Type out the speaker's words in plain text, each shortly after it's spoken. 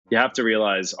you have to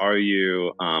realize, are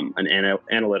you an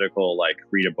analytical, like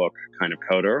read a book kind of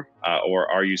coder,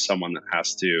 or are you someone that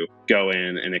has to go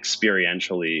in and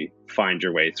experientially find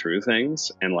your way through things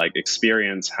and like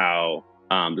experience how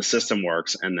the system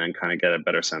works and then kind of get a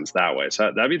better sense that way.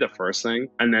 So that'd be the first thing.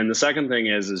 And then the second thing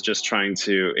is just trying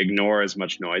to ignore as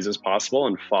much noise as possible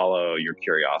and follow your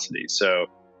curiosity. So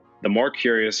the more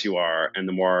curious you are and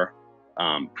the more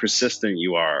persistent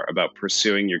you are about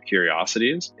pursuing your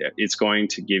curiosities, it's going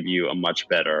to give you a much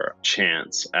better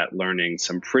chance at learning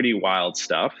some pretty wild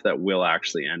stuff that will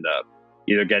actually end up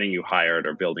either getting you hired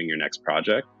or building your next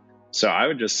project. So I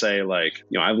would just say, like,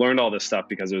 I learned all this stuff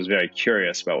because I was very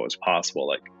curious about what was possible.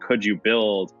 Like, could you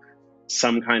build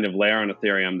some kind of layer on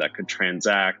Ethereum that could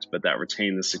transact, but that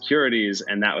retained the securities?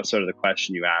 And that was sort of the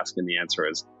question you ask. And the answer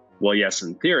is, well, yes,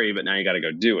 in theory, but now you got to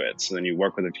go do it. So then you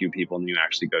work with a few people and you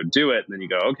actually go do it. And then you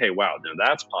go, okay, wow, no,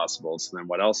 that's possible. So then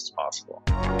what else is possible?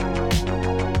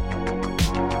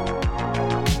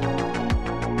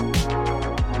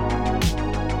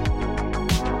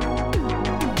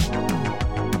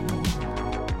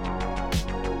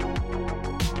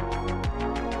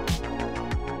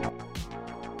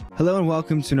 Hello and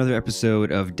welcome to another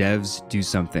episode of Devs Do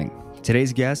Something.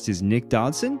 Today's guest is Nick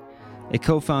Dodson, a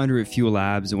co-founder at Fuel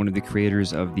Labs and one of the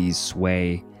creators of the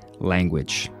Sway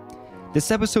language.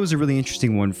 This episode is a really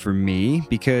interesting one for me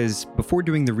because before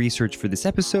doing the research for this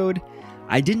episode,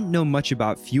 I didn't know much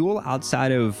about Fuel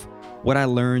outside of what I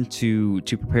learned to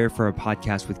prepare for a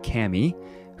podcast with Cami,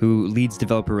 who leads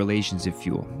developer relations at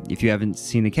Fuel. If you haven't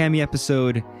seen the Cami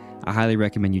episode, I highly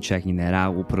recommend you checking that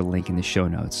out. We'll put a link in the show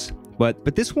notes.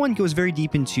 But this one goes very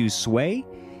deep into Sway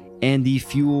and the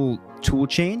Fuel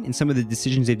toolchain and some of the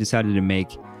decisions they've decided to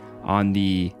make on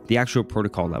the actual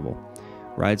protocol level,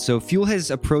 right? So Fuel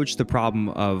has approached the problem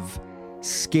of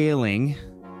scaling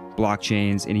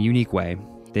blockchains in a unique way.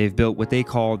 They've built what they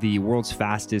call the world's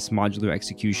fastest modular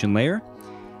execution layer,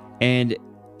 and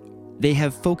they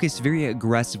have focused very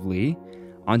aggressively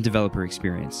on developer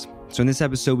experience. So in this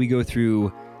episode, we go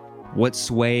through what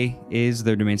Sway is,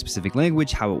 their domain-specific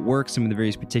language, how it works, some of the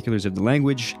various particulars of the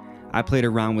language. I played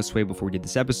around with Sway before we did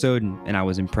this episode, and I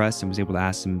was impressed and was able to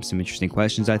ask some interesting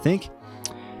questions, I think.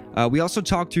 We also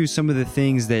talked through some of the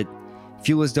things that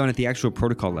Fuel has done at the actual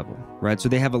protocol level, right? So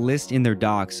they have a list in their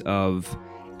docs of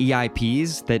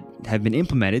EIPs that have been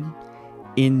implemented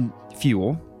in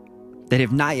Fuel that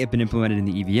have not yet been implemented in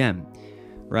the EVM,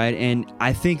 right? And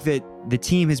I think that the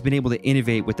team has been able to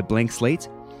innovate with the blank slate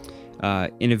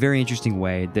in a very interesting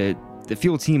way. The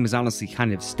Fuel team is honestly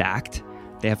kind of stacked.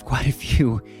 They have quite a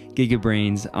few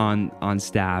gigabrains on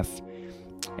staff,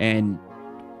 and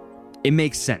it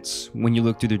makes sense when you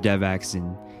look through their DevX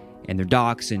and their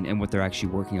docs and what they're actually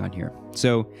working on here.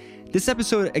 So this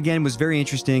episode, again, was very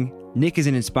interesting. Nick is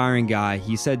an inspiring guy.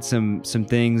 He said some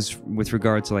things with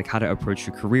regard to like how to approach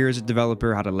your career as a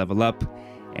developer, how to level up,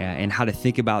 and how to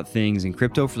think about things in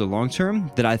crypto for the long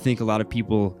term that I think a lot of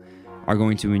people are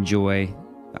going to enjoy.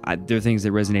 There are things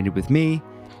that resonated with me.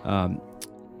 And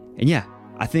yeah,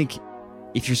 I think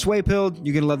if you're Sway pilled,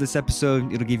 you're going to love this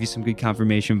episode. It'll give you some good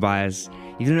confirmation bias.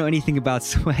 If you don't know anything about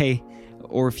Sway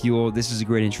or Fuel, this is a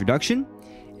great introduction.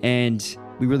 And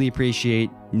we really appreciate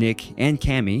Nick and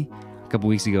Cami a couple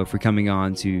weeks ago for coming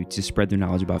on to spread their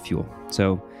knowledge about Fuel.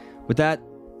 So with that,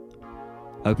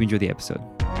 I hope you enjoy the episode.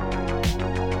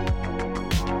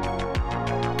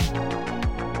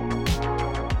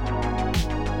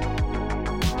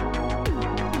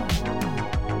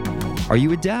 Are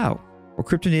you a DAO or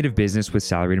crypto native business with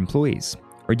salaried employees?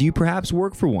 Or do you perhaps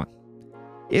work for one?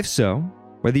 If so,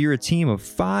 whether you're a team of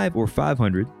 5 or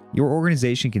 500, your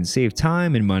organization can save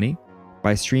time and money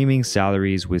by streaming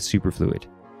salaries with Superfluid,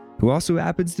 who also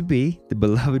happens to be the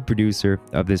beloved producer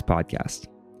of this podcast.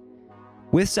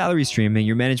 With salary streaming,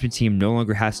 your management team no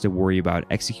longer has to worry about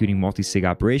executing multi-sig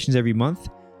operations every month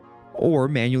or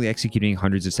manually executing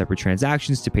hundreds of separate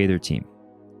transactions to pay their team.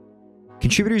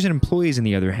 Contributors and employees, on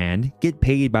the other hand, get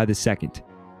paid by the second,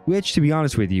 which, to be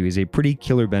honest with you, is a pretty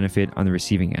killer benefit on the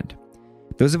receiving end.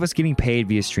 Those of us getting paid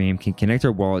via stream can connect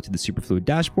our wallet to the Superfluid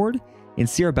dashboard and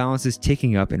see our balances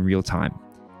ticking up in real time.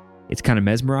 It's kind of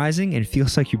mesmerizing and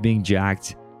feels like you're being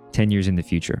jacked 10 years in the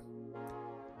future.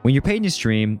 When you're paid in a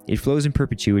stream, it flows in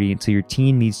perpetuity until your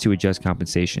team needs to adjust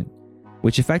compensation,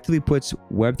 which effectively puts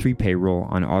Web3 payroll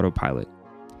on autopilot.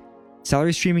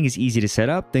 Salary streaming is easy to set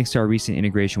up thanks to our recent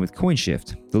integration with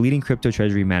CoinShift, the leading crypto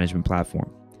treasury management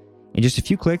platform. In just a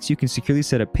few clicks, you can securely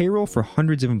set up payroll for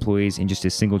hundreds of employees in just a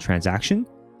single transaction,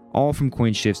 all from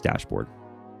CoinShift's dashboard.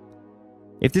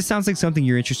 If this sounds like something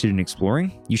you're interested in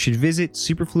exploring, you should visit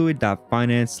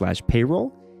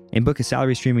superfluid.finance/payroll and book a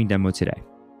salary streaming demo today.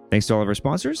 Thanks to all of our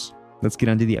sponsors, let's get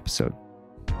on to the episode.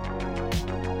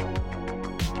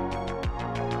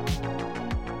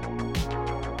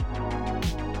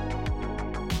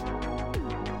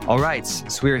 All right,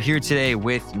 so we're here today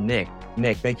with Nick.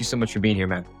 Nick, thank you so much for being here,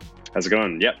 man. How's it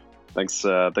going? Yep. Thanks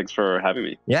for having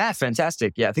me. Yeah,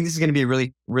 fantastic. Yeah, I think this is going to be a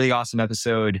really, really awesome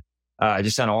episode,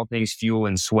 just on all things fuel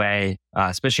and sway,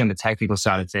 especially on the technical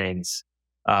side of things.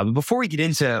 But before we get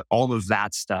into all of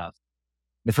that stuff,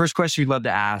 the first question we'd love to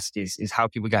ask is how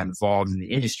people got involved in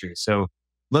the industry. So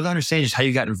love to understand just how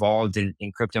you got involved in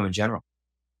crypto in general.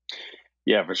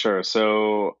 Yeah, for sure.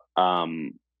 So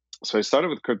I started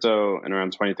with crypto in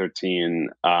around 2013.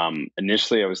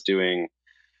 Initially, I was doing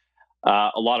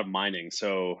a lot of mining.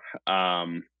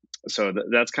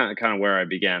 That's kind of where I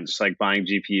began, just like buying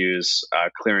GPUs,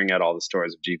 clearing out all the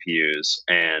stores of GPUs,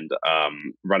 and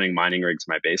running mining rigs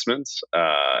in my basement.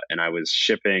 And I was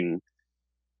shipping.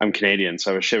 I'm Canadian,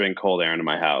 so I was shipping cold air into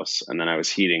my house, and then I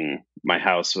was heating my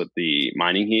house with the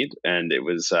mining heat, and it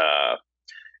was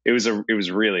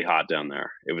really hot down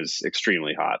there. It was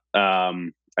extremely hot.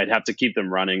 I'd have to keep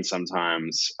them running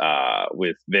sometimes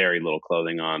with very little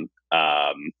clothing on,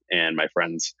 and my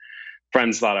friends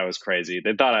thought I was crazy.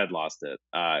 They thought I'd lost it.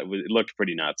 It looked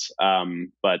pretty nuts.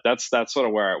 But that's sort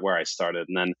of where I started,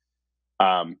 and then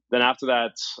after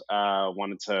that,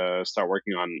 wanted to start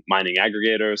working on mining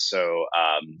aggregators. So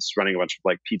just running a bunch of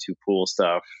like P2 pool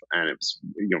stuff, and it was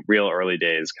real early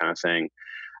days kind of thing.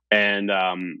 And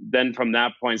then from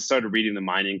that point, started reading the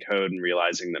mining code and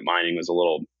realizing that mining was a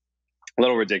little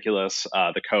ridiculous.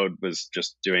 The code was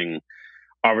just doing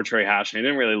arbitrary hashing. I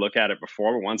didn't really look at it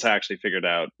before, but once I actually figured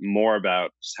out more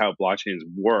about just how blockchains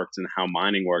worked and how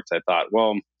mining worked, I thought,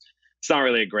 well, it's not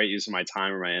really a great use of my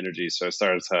time or my energy. So I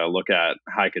started to look at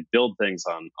how I could build things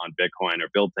on Bitcoin or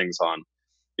build things on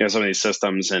some of these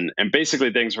systems, and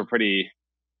basically things were pretty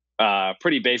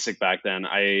basic back then.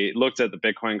 I looked at the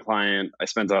Bitcoin client. I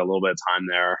spent a little bit of time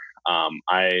there.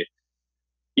 I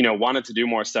wanted to do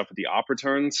more stuff with the op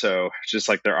return, so just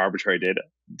like their arbitrary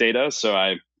data. So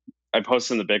I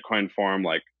posted in the Bitcoin forum,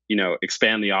 like,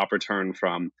 expand the op return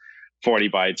from 40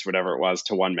 bytes, whatever it was,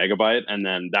 to 1 megabyte. And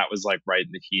then that was like right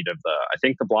in the heat of I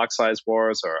think the block size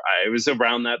wars, it was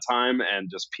around that time. And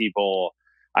just people,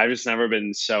 I've just never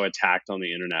been so attacked on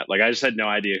the internet. Like, I just had no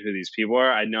idea who these people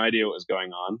were. I had no idea what was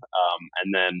going on.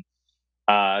 And then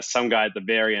some guy at the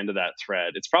very end of that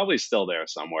thread, it's probably still there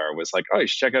somewhere, was like, oh, you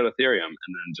should check out Ethereum. And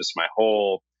then just my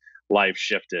whole life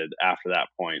shifted after that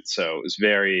point. So it was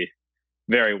very,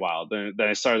 very wild. Then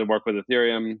I started to work with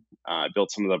Ethereum. I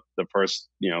built some of the first,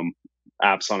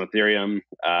 apps on Ethereum,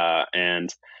 and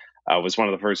was one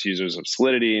of the first users of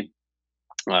Solidity.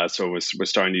 So we're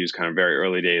starting to use kind of very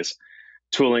early days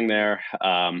tooling there.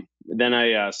 Then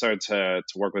I started to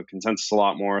work with Consensus a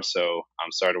lot more. So I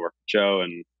started to work with Joe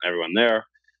and everyone there.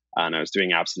 And I was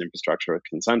doing apps and infrastructure with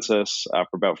Consensus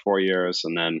for about 4 years.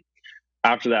 And then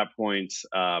after that point,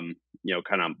 kind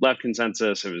of left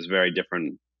Consensus. It was a very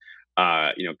different,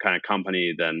 kind of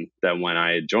company than when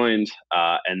I had joined,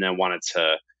 and then wanted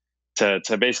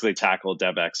to basically tackle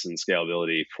DevX and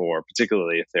scalability for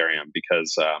particularly Ethereum,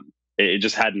 because it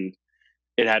just hadn't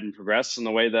progressed in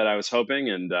the way that I was hoping.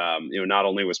 And not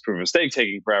only was proof of stake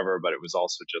taking forever, but it was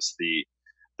also just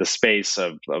the space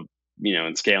of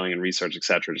and scaling and research, et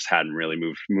cetera, just hadn't really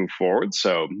moved forward.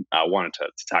 So I wanted to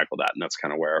tackle that, and that's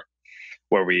kind of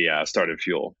where we started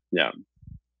Fuel. Yeah.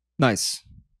 Nice.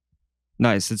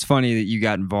 It's funny that you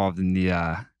got involved in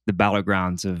the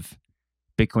battlegrounds of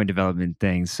Bitcoin development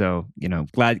things. So,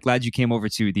 glad you came over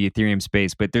to the Ethereum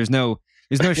space, but there's no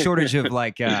shortage of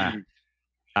like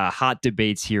hot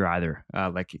debates here either.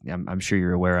 Like I'm sure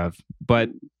you're aware of. But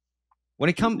when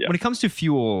it comes to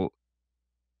Fuel,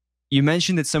 you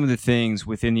mentioned that some of the things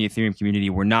within the Ethereum community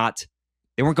weren't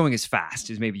going as fast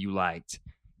as maybe you liked,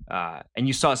 and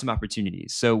you saw some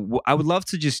opportunities. So I would love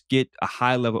to just get a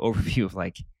high level overview of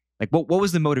like what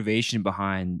was the motivation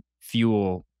behind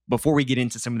Fuel before we get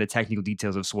into some of the technical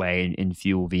details of Sway and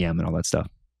Fuel VM and all that stuff.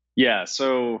 Yeah.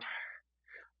 So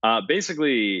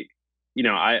basically,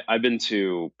 I've been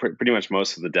to pretty much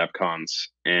most of the DEF CONs,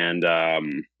 and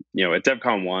at DEF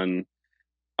CON 1,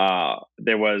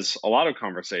 there was a lot of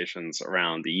conversations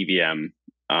around the EVM,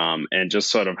 and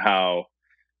just sort of how,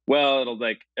 well,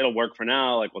 it'll work for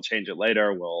now. Like, we'll change it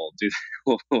later. We'll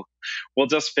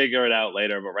just figure it out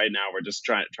later. But right now we're just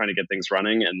trying to get things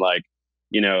running. And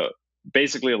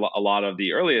basically a lot of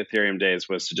the early Ethereum days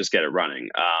was to just get it running.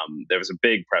 There was a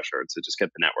big pressure to just get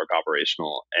the network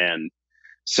operational. And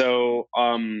so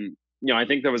I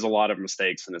think there was a lot of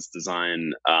mistakes in its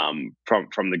design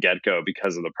from the get go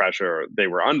because of the pressure they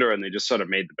were under, and they just sort of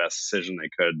made the best decision they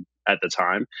could at the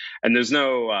time. And there's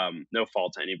no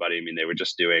fault to anybody. I mean, they were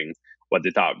just doing what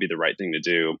they thought would be the right thing to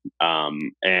do,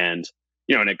 and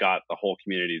and it got the whole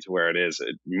community to where it is.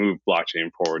 It moved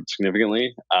blockchain forward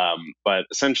significantly, but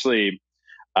essentially,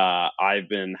 I've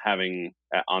been having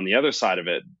on the other side of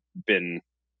it been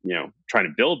trying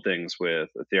to build things with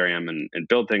Ethereum and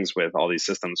build things with all these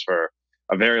systems for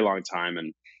a very long time.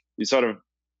 And you sort of,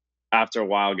 after a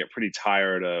while, get pretty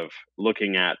tired of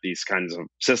looking at these kinds of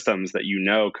systems that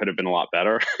could have been a lot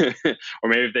better. Or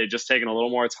maybe if they'd just taken a little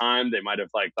more time, they might have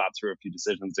like thought through a few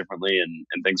decisions differently, and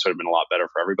things would have been a lot better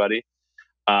for everybody.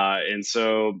 And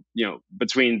so,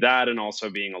 between that and also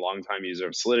being a longtime user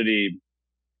of Solidity,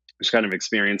 just kind of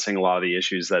experiencing a lot of the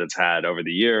issues that it's had over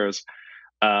the years,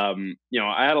 I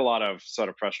had a lot of sort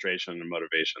of frustration and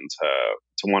motivation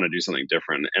to want to do something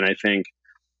different. And I think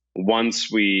once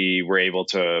we were able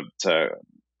to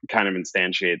kind of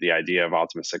instantiate the idea of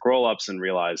optimistic rollups and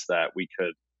realize that we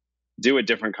could do a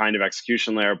different kind of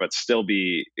execution layer, but still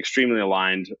be extremely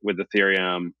aligned with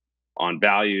Ethereum on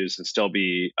values, and still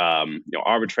be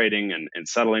arbitrating and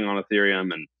settling on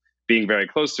Ethereum, and being very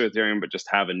close to Ethereum, but just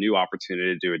have a new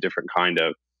opportunity to do a different kind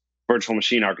of virtual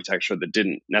machine architecture that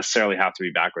didn't necessarily have to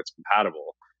be backwards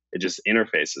compatible. It just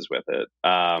interfaces with it.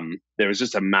 There was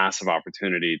just a massive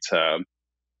opportunity to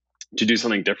do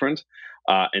something different,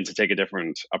 and to take a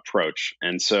different approach.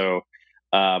 And so,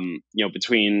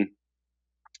 between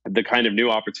the kind of new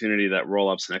opportunity that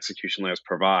rollups and execution layers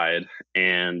provide,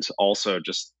 and also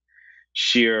just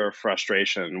sheer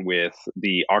frustration with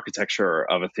the architecture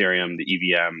of Ethereum, the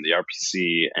EVM, the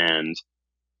RPC, and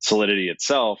Solidity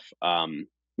itself,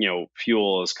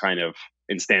 Fuel is kind of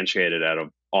instantiated out of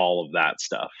all of that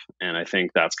stuff. And I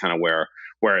think that's kind of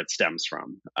where it stems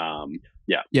from.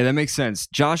 Yeah, that makes sense.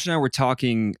 Josh and I were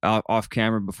talking off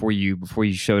camera before you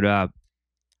showed up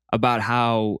about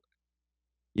how,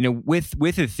 with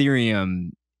Ethereum,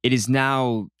 it is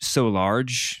now so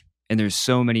large and there's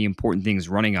so many important things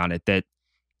running on it that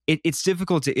it's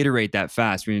difficult to iterate that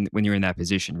fast when you're in that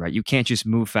position, right? You can't just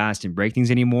move fast and break things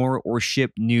anymore, or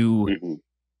ship new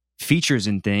features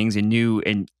and things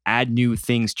and add new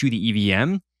things to the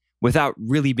EVM without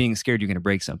really being scared you're going to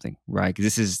break something, right?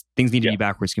 Because things need to be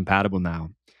backwards compatible now.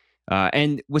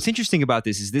 And what's interesting about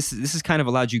this is this has kind of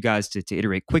allowed you guys to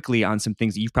iterate quickly on some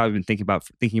things that you've probably been thinking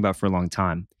about for a long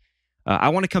time. I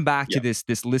want to come back to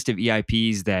this list of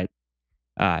EIPs that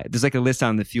there's like a list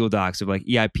on the Fuel docs of like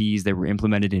EIPs that were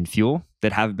implemented in Fuel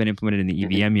that haven't been implemented in the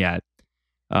EVM yet.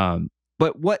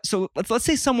 So let's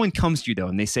say someone comes to you though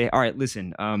and they say, all right,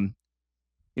 listen, I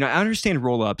understand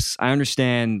rollups. I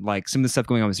understand like some of the stuff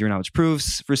going on with zero knowledge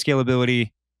proofs for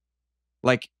scalability.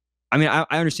 Like, I mean, I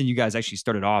understand you guys actually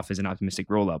started off as an optimistic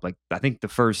rollup. Like, I think the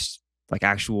first like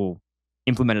actual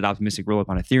implemented optimistic rollup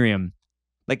on Ethereum.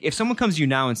 Like, if someone comes to you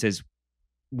now and says,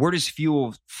 where does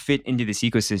Fuel fit into this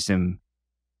ecosystem?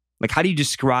 Like, how do you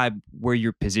describe where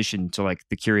you're positioned to like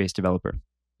the curious developer?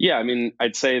 Yeah, I mean,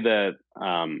 I'd say that,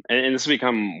 and this will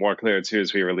become more clear too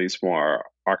as we release more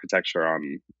architecture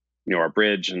on, our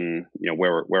bridge and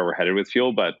where we're headed with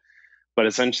Fuel. But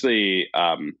essentially,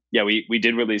 we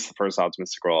did release the first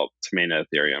optimistic rollup to mainnet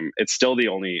Ethereum. It's still the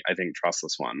only, I think,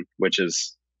 trustless one, which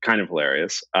is kind of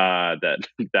hilarious.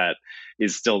 That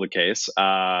is still the case.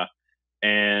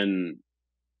 And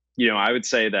I would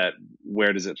say that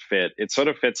where does it fit? It sort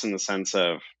of fits in the sense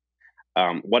of,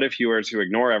 what if you were to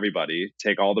ignore everybody,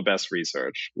 take all the best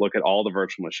research, look at all the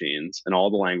virtual machines and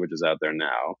all the languages out there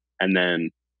now, and then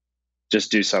just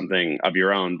do something of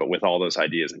your own, but with all those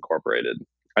ideas incorporated?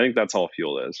 I think that's all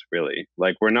Fuel is, really.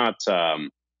 Like, we're not,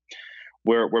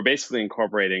 we're basically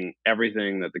incorporating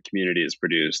everything that the community has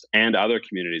produced and other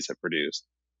communities have produced,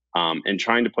 and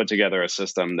trying to put together a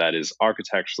system that is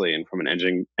architecturally and from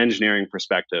an engineering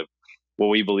perspective what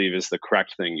we believe is the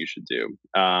correct thing you should do,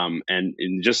 and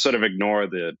just sort of ignore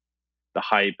the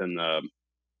hype and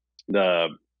the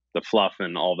fluff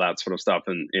and all that sort of stuff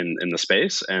in the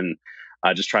space, and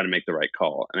just try to make the right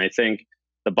call. And I think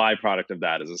the byproduct of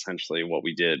that is essentially what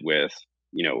we did with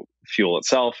Fuel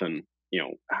itself, and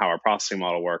how our processing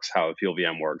model works, how the Fuel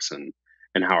VM works, and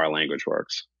how our language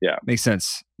works. Yeah, makes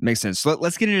sense. So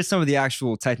let's get into some of the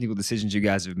actual technical decisions you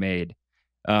guys have made.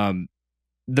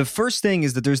 The first thing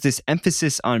is that there's this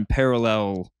emphasis on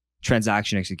parallel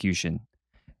transaction execution.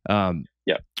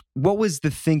 What was the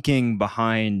thinking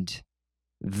behind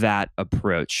that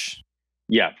approach?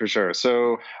 Yeah, for sure.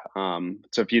 So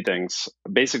a few things.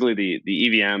 Basically,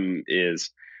 the EVM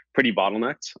is pretty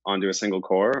bottlenecked onto a single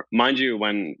core. Mind you,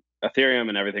 when Ethereum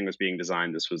and everything was being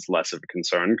designed, this was less of a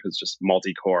concern because just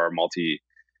multi-core,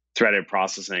 multi-threaded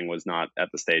processing was not at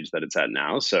the stage that it's at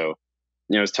now. So,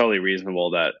 it's totally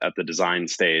reasonable that at the design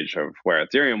stage of where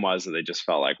Ethereum was, that they just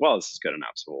felt like, well, this is good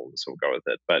enough, so we'll go with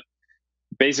it. But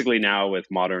basically now with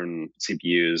modern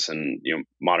CPUs and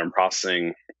modern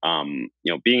processing,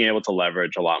 being able to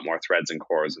leverage a lot more threads and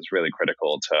cores is really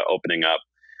critical to opening up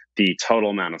the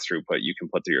total amount of throughput you can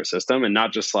put through your system, and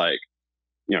not just like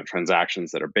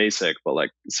transactions that are basic, but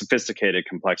like sophisticated,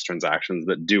 complex transactions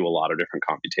that do a lot of different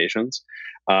computations.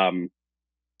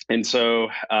 And so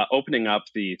opening up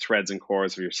the threads and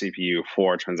cores of your CPU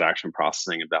for transaction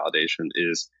processing and validation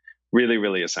is really,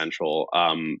 really essential.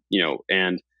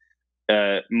 And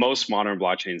most modern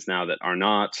blockchains now that are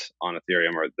not on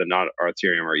Ethereum or that not are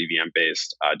Ethereum or EVM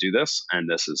based do this, and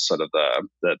this is sort of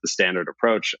the standard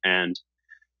approach. And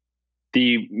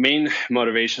the main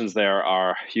motivations there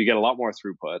are you get a lot more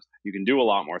throughput, you can do a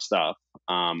lot more stuff,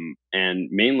 and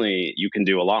mainly you can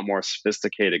do a lot more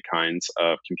sophisticated kinds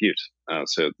of compute.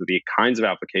 So the kinds of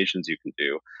applications you can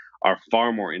do are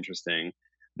far more interesting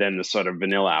than the sort of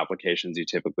vanilla applications you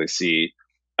typically see,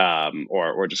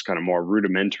 or just kind of more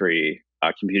rudimentary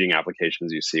computing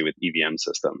applications you see with EVM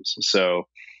systems. So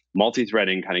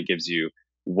multi-threading kind of gives you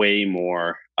way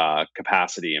more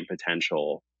capacity and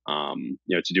potential,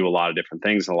 to do a lot of different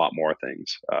things and a lot more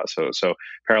things. So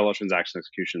parallel transaction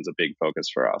execution is a big focus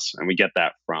for us, and we get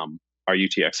that from our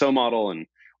UTXO model, and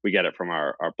we get it from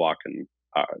our block and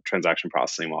transaction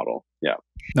processing model. Yeah.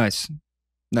 Nice.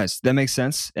 That makes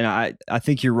sense, and I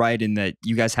think you're right in that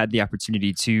you guys had the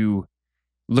opportunity to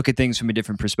look at things from a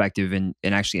different perspective and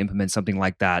actually implement something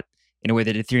like that in a way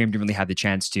that Ethereum didn't really have the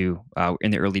chance to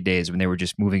in the early days when they were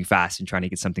just moving fast and trying to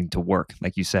get something to work,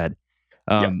 like you said.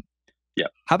 Yeah.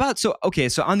 How about so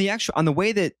on the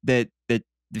way that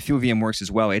the Fuel VM works as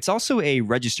well, it's also a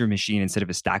register machine instead of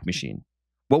a stack machine.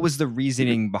 What was the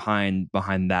reasoning behind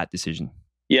that decision?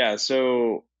 Yeah.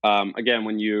 So again,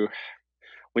 when you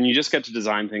just get to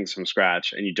design things from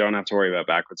scratch and you don't have to worry about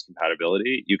backwards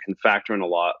compatibility, you can factor in a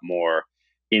lot more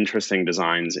interesting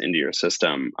designs into your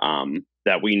system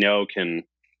that we know can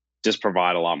just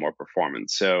provide a lot more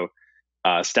performance. So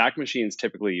stack machines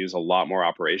typically use a lot more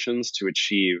operations to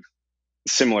achieve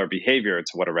similar behavior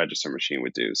to what a register machine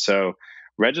would do. So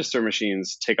register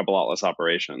machines take up a lot less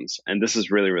operations. And this is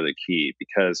really, really key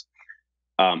because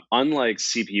unlike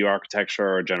CPU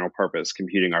architecture or general purpose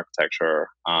computing architecture,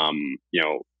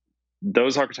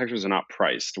 those architectures are not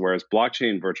priced, whereas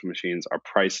blockchain virtual machines are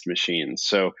priced machines.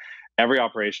 So every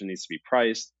operation needs to be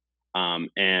priced,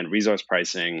 and resource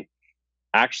pricing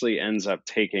actually ends up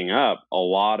taking up a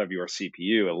lot of your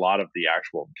CPU, a lot of the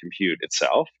actual compute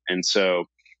itself. And so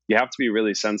you have to be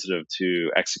really sensitive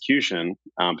to execution,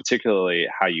 particularly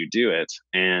how you do it.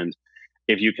 And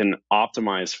if you can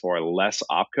optimize for less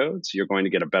opcodes, you're going to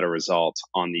get a better result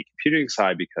on the computing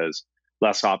side because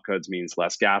less opcodes means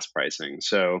less gas pricing.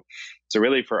 So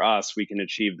really for us, we can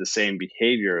achieve the same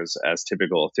behaviors as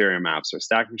typical Ethereum apps or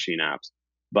stack machine apps,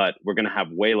 but we're going to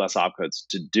have way less opcodes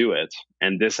to do it.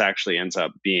 And this actually ends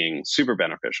up being super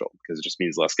beneficial because it just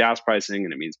means less gas pricing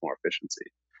and it means more efficiency.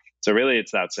 So really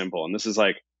it's that simple. And this is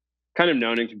like kind of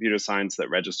known in computer science that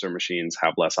register machines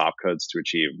have less opcodes to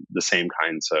achieve the same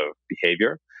kinds of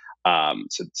behavior.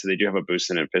 So they do have a boost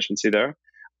in efficiency there.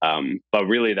 But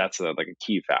really that's like a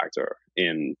key factor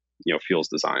in, Fuel's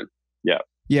design. Yeah.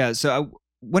 Yeah. So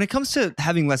when it comes to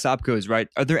having less opcodes, right?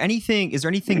 Is there anything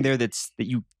there is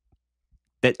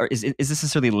this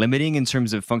necessarily limiting in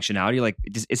terms of functionality? Like,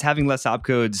 is having less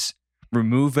opcodes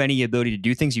remove any ability to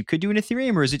do things you could do in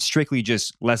Ethereum, or is it strictly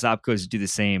just less opcodes to do the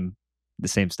same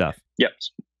stuff? Yep,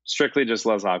 strictly just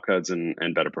less opcodes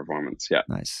and better performance. Yeah,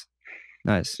 nice.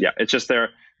 Yeah, it's just they're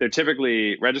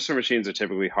typically register machines are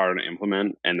typically harder to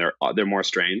implement, and they're more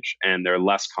strange and they're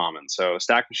less common. So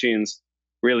stack machines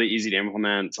really easy to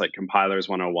implement. It's like compilers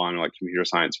 101 or like computer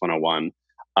science 101.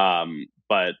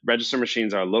 But register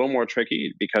machines are a little more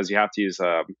tricky because you have to use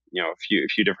a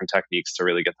few different techniques to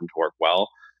really get them to work well.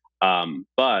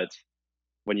 But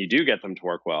when you do get them to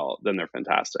work well, then they're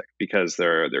fantastic because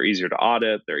they're easier to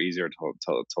audit, they're easier to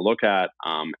look at,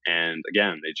 and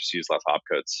again, they just use less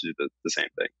opcodes to do the same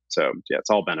thing. So yeah, it's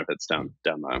all benefits down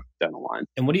the line.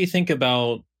 And what do you think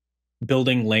about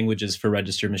building languages for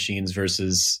register machines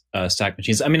versus stack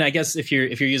machines? I mean, I guess if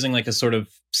you're using like a sort of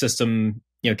system,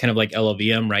 kind of like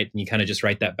LLVM, right? And you kind of just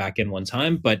write that back in one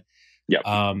time. But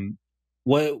yeah,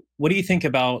 what do you think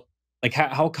about like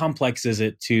how complex is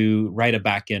it to write a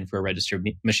backend for a register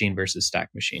machine versus stack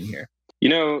machine here?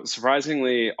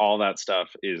 Surprisingly, all that stuff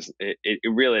it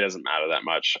really doesn't matter that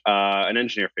much. An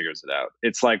engineer figures it out.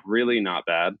 It's like really not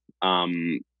bad.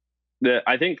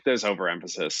 I think there's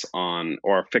overemphasis on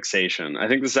or fixation. I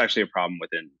think this is actually a problem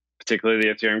within particularly the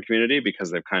Ethereum community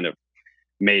because they've kind of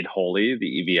made holy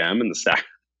the EVM and the stack.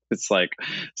 It's like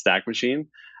stack machine,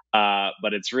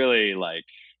 but it's really like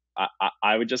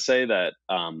I would just say that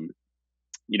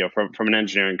from an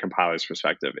engineering compiler's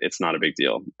perspective, it's not a big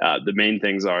deal. The main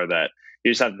things are that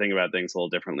you just have to think about things a little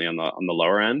differently on the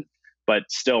lower end, but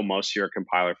still most of your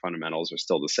compiler fundamentals are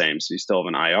still the same. So you still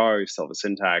have an IR, you still have a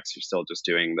syntax, you're still just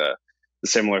doing the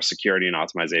similar security and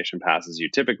optimization passes you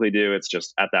typically do. It's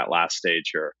just at that last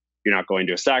stage you're not going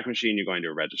to a stack machine, you're going to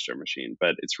a register machine.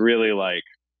 But it's really like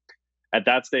at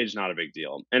that stage, not a big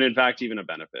deal. And in fact, even a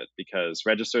benefit because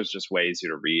register is just way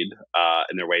easier to read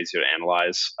and they're way easier to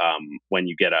analyze when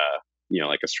you get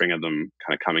like a string of them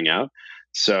kind of coming out.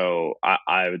 So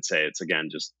I would say it's again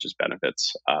just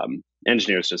benefits.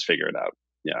 Engineers just figure it out.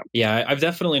 Yeah. Yeah, I've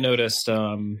definitely noticed.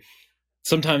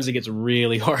 Sometimes it gets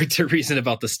really hard to reason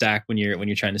about the stack when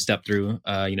you're trying to step through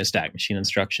stack machine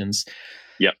instructions.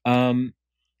 Yep.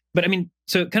 But I mean,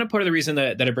 so kind of part of the reason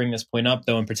that I bring this point up,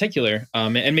 though, in particular,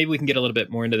 and maybe we can get a little bit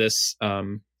more into this,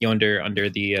 under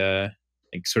the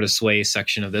like sort of sway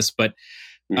section of this, but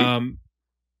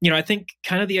I think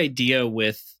kind of the idea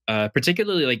with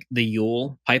particularly like the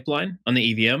Yule pipeline on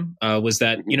the EVM was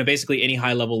that basically any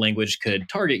high level language could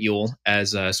target Yule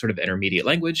as a sort of intermediate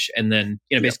language, and then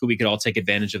basically we could all take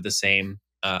advantage of the same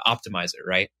optimizer,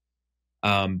 right?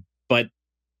 But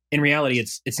in reality,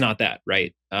 it's not that,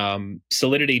 right?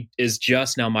 Solidity is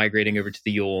just now migrating over to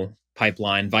the Yule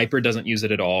pipeline. Viper doesn't use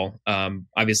it at all.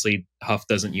 Obviously, Huff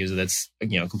doesn't use it. That's a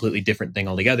completely different thing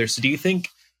altogether. So, do you think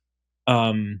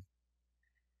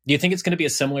it's going to be a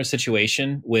similar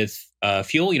situation with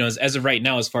Fuel? As of right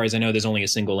now, as far as I know, there's only a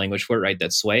single language for it, right?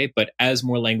 That's Sway. But as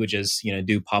more languages,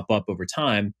 do pop up over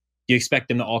time, do you expect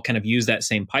them to all kind of use that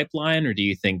same pipeline, or do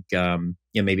you think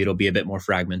maybe it'll be a bit more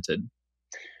fragmented?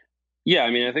 Yeah,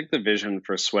 I mean, I think the vision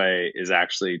for Sway is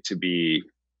actually to be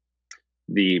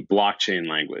the blockchain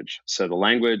language. So the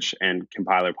language and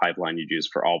compiler pipeline you'd use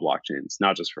for all blockchains,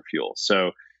 not just for Fuel.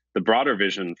 So the broader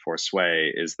vision for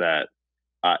Sway is that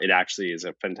it actually is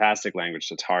a fantastic language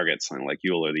to target something like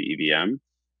Yule or the EVM.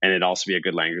 And it'd also be a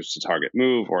good language to target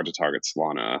Move or to target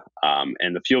Solana.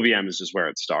 And the Fuel VM is just where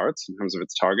it starts in terms of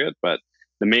its target. But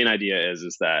the main idea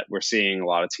is that we're seeing a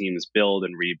lot of teams build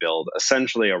and rebuild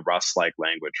essentially a Rust-like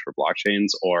language for blockchains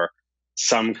or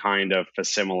some kind of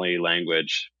facsimile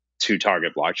language to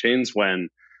target blockchains when,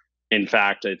 in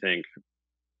fact, I think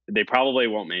they probably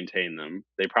won't maintain them.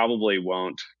 They probably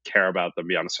won't care about them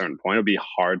beyond a certain point. It'll be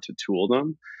hard to tool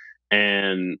them.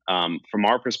 And from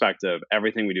our perspective,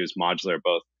 everything we do is modular,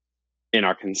 both in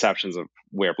our conceptions of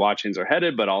where blockchains are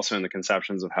headed, but also in the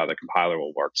conceptions of how the compiler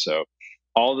will work. So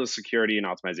all the security and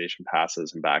optimization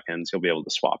passes and backends you'll be able to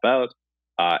swap out,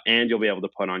 and you'll be able to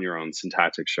put on your own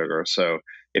syntactic sugar. So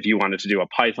if you wanted to do a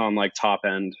Python-like top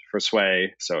end for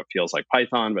Sway, so it feels like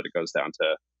Python, but it goes down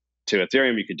to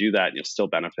Ethereum, you could do that and you'll still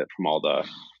benefit from all the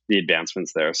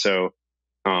advancements there. So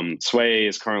Sway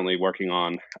is currently working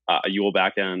on a Yule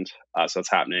backend, so it's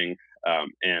happening. The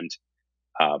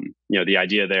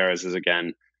idea there is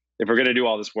again, if we're going to do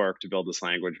all this work to build this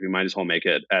language, we might as well make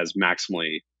it as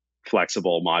maximally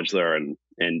flexible, modular, and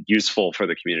useful for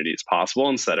the community as possible,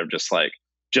 instead of just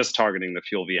targeting the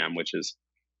Fuel VM, which is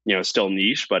still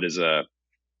niche, but is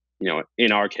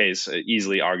in our case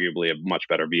easily arguably a much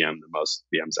better VM than most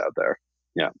VMs out there.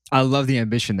 Yeah, I love the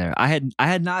ambition there. I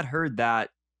had not heard that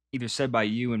either said by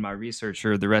you and my research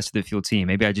or the rest of the Fuel team.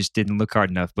 Maybe I just didn't look hard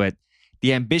enough, but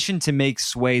the ambition to make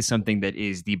Sway something that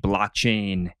is the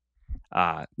blockchain,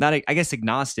 not I guess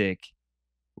agnostic,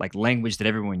 like language that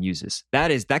everyone uses.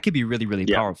 That could be really, really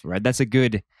powerful, right? That is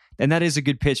a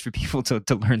good pitch for people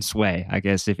to learn Sway, I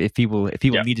guess, if people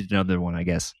needed another one, I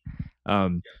guess.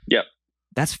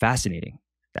 That's fascinating.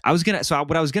 What I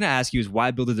was gonna ask you is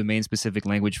why build a domain specific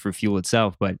language for Fuel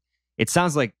itself, but it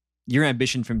sounds like your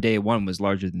ambition from day one was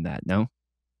larger than that, no?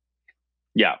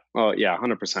 Yeah. Oh yeah,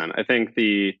 100%. I think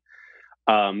the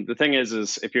thing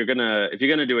is if you're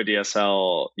gonna do a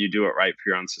DSL, you do it right for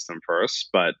your own system first.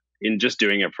 But in just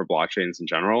doing it for blockchains in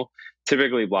general,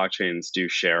 typically blockchains do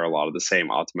share a lot of the same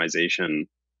optimization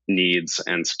needs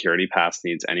and security pass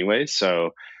needs anyway. So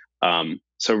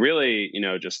really,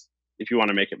 just if you want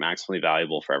to make it maximally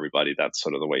valuable for everybody, that's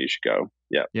sort of the way you should go.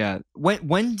 Yeah. Yeah.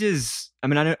 When does, I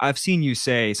mean, I've seen you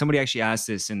say, somebody actually asked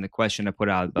this in the question I put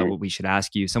out about what we should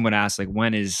ask you. Someone asked like,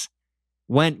 when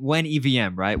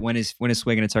EVM, right? When is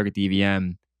Sway going to target the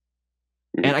EVM?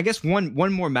 And I guess one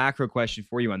more macro question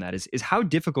for you on that is how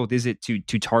difficult is it to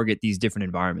target these different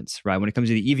environments, right? When it comes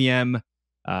to the EVM,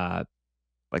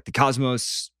 like the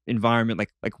Cosmos environment, like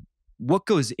what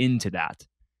goes into that?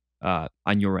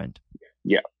 on your end?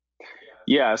 Yeah.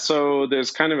 Yeah, so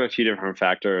there's kind of a few different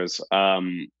factors.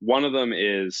 One of them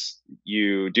is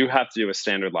you do have to do a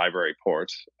standard library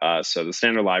port. So the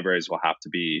standard libraries will have to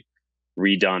be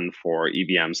redone for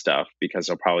EVM stuff because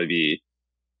there'll probably be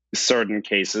certain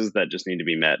cases that just need to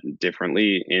be met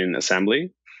differently in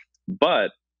assembly.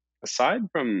 But aside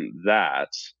from that,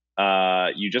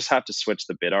 you just have to switch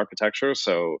the bit architecture.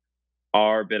 So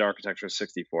our bit architecture is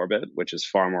 64-bit, which is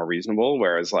far more reasonable.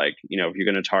 Whereas, like, if you're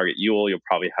going to target Yule, you'll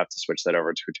probably have to switch that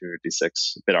over to a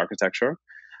 256-bit architecture.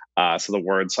 So the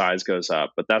word size goes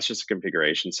up, but that's just a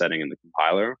configuration setting in the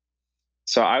compiler.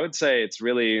 So I would say it's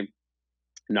really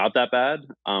not that bad.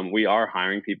 We are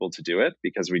hiring people to do it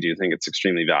because we do think it's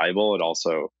extremely valuable. It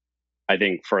also, I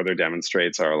think, further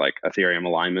demonstrates our like Ethereum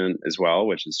alignment as well,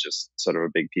 which is just sort of a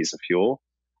big piece of fuel.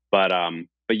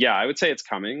 But yeah, I would say it's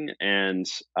coming. And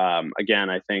again,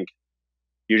 I think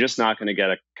you're just not going to get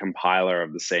a compiler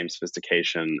of the same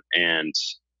sophistication and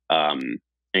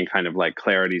kind of like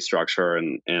clarity, structure,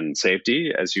 and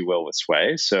safety as you will with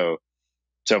Sway. So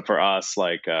for us,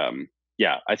 like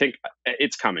yeah, I think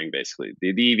it's coming. Basically,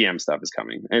 the EVM stuff is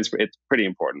coming, and it's pretty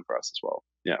important for us as well.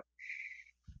 Yeah.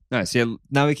 Nice. Yeah.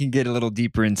 Now we can get a little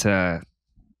deeper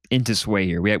into Sway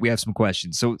here. We have some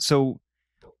questions. So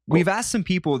we've asked some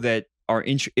people that are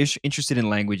interested in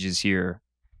languages here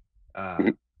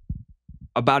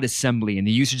about assembly and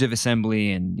the usage of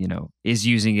assembly, and is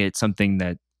using it something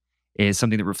that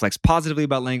reflects positively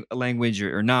about language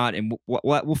or not. And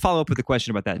we'll follow up with a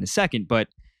question about that in a second. But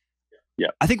yeah,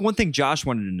 I think one thing Josh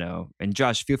wanted to know, and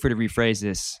Josh, feel free to rephrase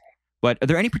this, but are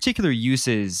there any particular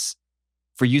uses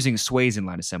for using Sway's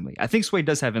inline assembly? I think Sway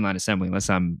does have inline assembly, unless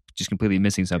I'm just completely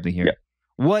missing something here. Yeah.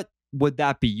 What would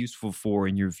that be useful for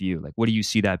in your view? Like, what do you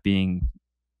see that being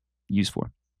used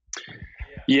for?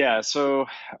 Yeah, so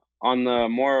on the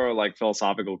more like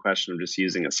philosophical question of just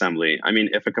using assembly, I mean,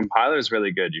 if a compiler is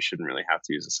really good, you shouldn't really have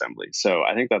to use assembly. So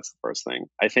I think that's the first thing.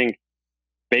 I think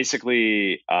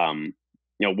basically,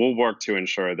 we'll work to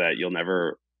ensure that you'll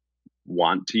never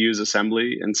want to use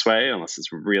assembly in Sway unless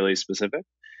it's really specific.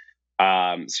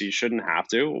 So you shouldn't have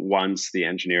to once the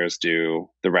engineers do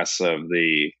the rest of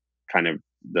the kind of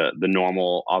the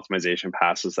normal optimization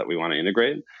passes that we want to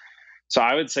integrate. So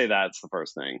I would say that's the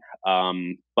first thing.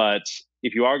 But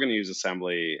if you are going to use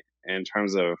assembly in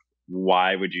terms of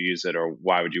why would you use it or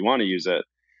why would you want to use it?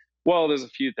 Well, there's a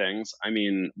few things. I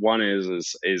mean, one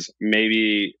is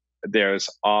maybe there's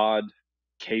odd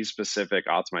case specific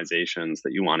optimizations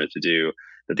that you wanted to do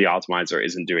that the optimizer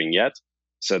isn't doing yet.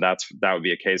 So that would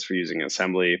be a case for using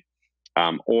assembly.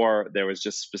 Or there was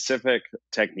just specific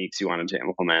techniques you wanted to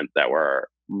implement that were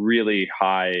really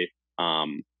high,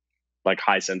 like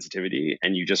high sensitivity,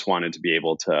 and you just wanted to be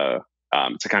able to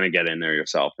kind of get in there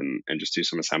yourself and just do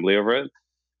some assembly over it.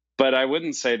 But I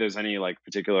wouldn't say there's any like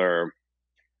particular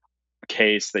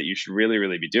case that you should really,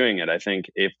 really be doing it. I think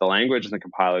if the language and the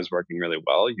compiler is working really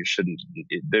well,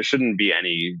 there shouldn't be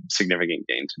any significant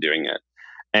gain to doing it.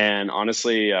 And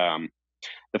honestly,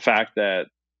 the fact that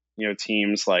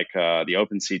teams like the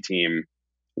OpenSea team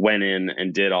went in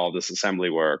and did all this assembly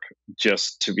work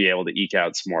just to be able to eke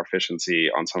out some more efficiency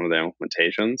on some of the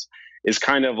implementations is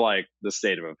kind of like the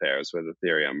state of affairs with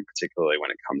Ethereum, particularly when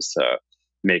it comes to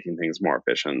making things more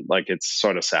efficient. Like, it's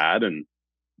sort of sad, and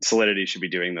Solidity should be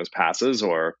doing those passes,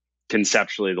 or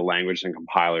conceptually the language and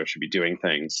compiler should be doing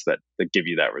things that give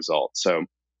you that result. So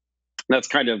that's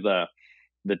kind of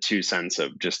the 2 cents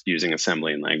of just using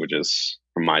assembly in languages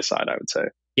from my side, I would say.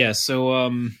 Yeah.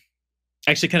 So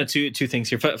actually, kind of two things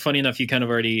here. Funny enough, you kind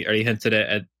of already hinted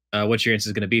at what your answer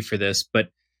is going to be for this, but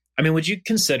I mean, would you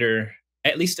consider,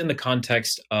 at least in the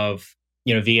context of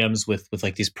VMs with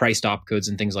like these priced opcodes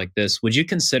and things like this, would you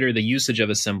consider the usage of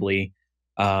assembly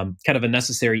kind of a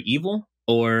necessary evil,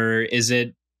 or is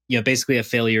it basically a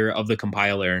failure of the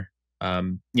compiler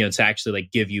to actually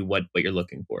like give you what you're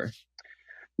looking for?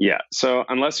 Yeah. So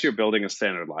unless you're building a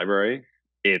standard library,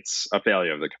 it's a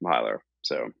failure of the compiler.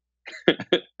 So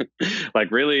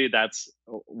like, really, that's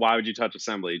why would you touch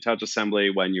assembly? You touch assembly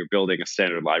when you're building a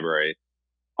standard library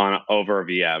over a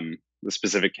VM, the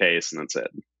specific case, and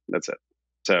that's it.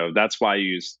 So that's why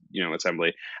you use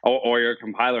assembly, or you're a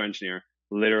compiler engineer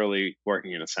literally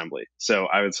working in assembly. So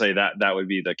I would say that would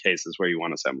be the cases where you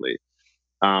want assembly.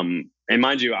 And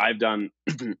mind you, I've done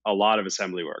a lot of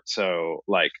assembly work. So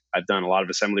like, I've done a lot of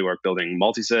assembly work building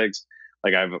multisigs.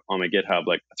 Like, I have on my GitHub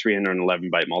like a 311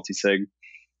 byte multisig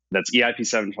that's EIP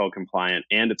 712 compliant,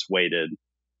 and it's weighted.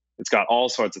 It's got all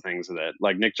sorts of things with it.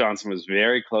 Like, Nick Johnson was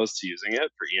very close to using it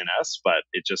for ENS, but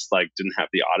it just like didn't have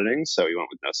the auditing, so he went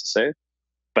with Gnosis Safe.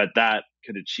 But that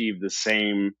could achieve the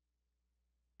same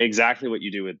exactly what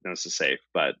you do with Gnosis Safe,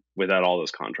 but without all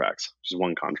those contracts, just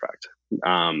one contract.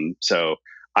 So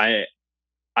I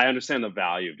I understand the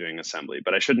value of doing assembly,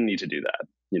 but I shouldn't need to do that.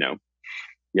 You know?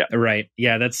 Yeah. Right.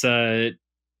 Yeah, that's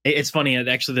it's funny.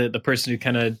 Actually, the person who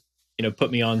kind of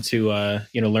put me on to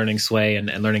learning Sway and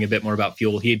learning a bit more about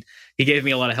Fuel, he gave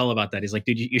me a lot of hell about that. He's like,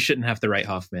 dude, you shouldn't have to write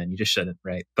Hoffman. You just shouldn't,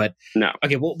 right? But No.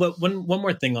 okay. Well, but one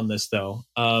more thing on this though.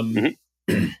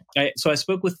 Mm-hmm. So I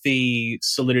spoke with the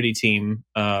Solidity team,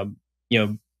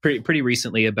 pretty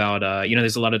recently about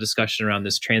there's a lot of discussion around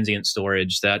this transient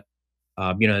storage that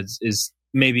is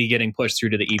maybe getting pushed through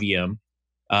to the EVM.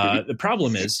 The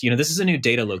problem is, this is a new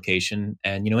data location,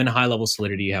 and in a high level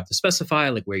Solidity, you have to specify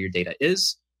like where your data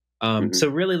is. So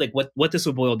really, like what this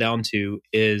would boil down to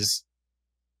is,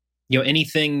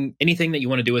 anything that you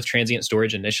want to do with transient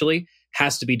storage initially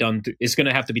has to be done. It's going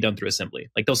to have to be done through assembly.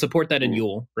 Like they'll support that in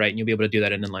Yule, right? And you'll be able to do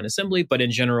that in inline assembly. But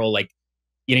in general, like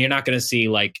you're not going to see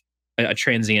like a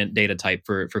transient data type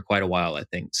for quite a while, I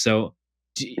think. So,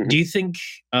 do you think?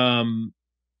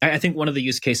 I think one of the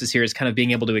use cases here is kind of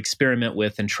being able to experiment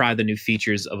with and try the new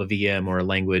features of a VM or a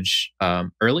language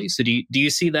early. So do you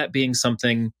see that being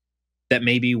something that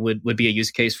maybe would be a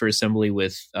use case for assembly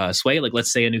with Sway? Like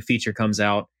let's say a new feature comes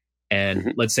out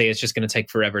and let's say it's just going to take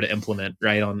forever to implement,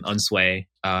 right, on Sway.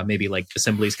 Maybe like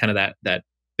assembly is kind of that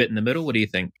bit in the middle. What do you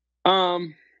think?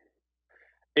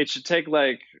 It should take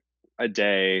like a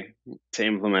day to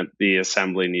implement the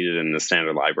assembly needed in the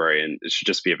standard library, and it should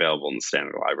just be available in the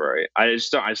standard library. I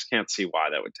just can't see why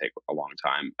that would take a long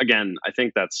time. Again, I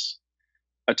think that's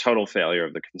a total failure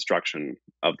of the construction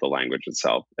of the language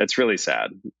itself. It's really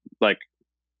sad. Like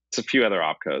it's a few other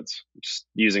opcodes. Just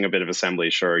using a bit of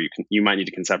assembly, sure, you might need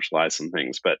to conceptualize some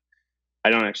things, but I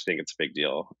don't actually think it's a big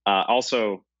deal.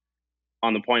 Also,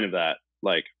 on the point of that,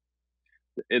 like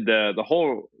the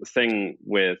whole thing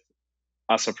with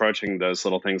us approaching those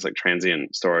little things like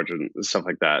transient storage and stuff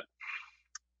like that,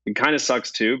 it kind of sucks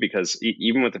too, because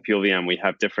even with the Fuel VM, we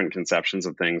have different conceptions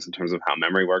of things in terms of how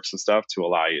memory works and stuff to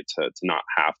allow you to not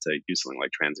have to use something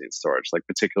like transient storage, like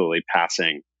particularly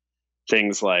passing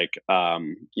things like,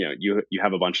 you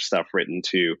have a bunch of stuff written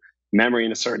to memory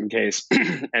in a certain case,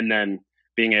 and then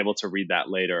being able to read that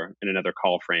later in another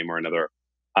call frame or another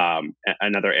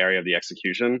area of the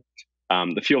execution.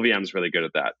 The Fuel VM is really good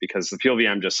at that, because the Fuel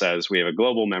VM just says we have a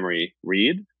global memory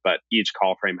read, but each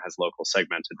call frame has local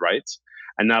segmented writes.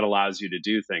 And that allows you to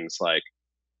do things like,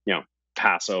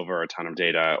 pass over a ton of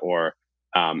data, or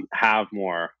have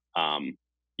more.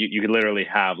 You could literally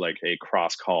have like a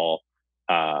cross call,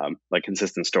 like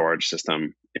consistent storage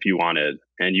system if you wanted,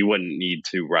 and you wouldn't need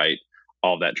to write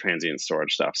all that transient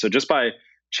storage stuff. So just by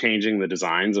changing the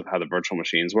designs of how the virtual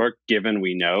machines work, given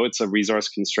we know it's a resource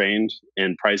constrained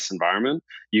and price environment,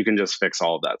 you can just fix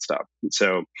all of that stuff.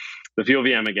 So the Fuel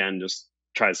VM again just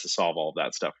tries to solve all of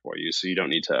that stuff for you, so you don't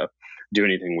need to do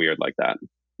anything weird like that.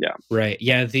 Yeah. Right.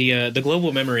 Yeah. The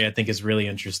global memory I think is really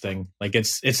interesting. Like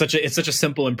it's such a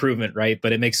simple improvement, right?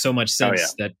 But it makes so much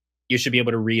sense that you should be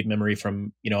able to read memory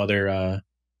from other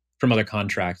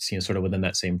contracts, sort of within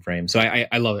that same frame. So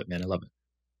I love it, man. I love it.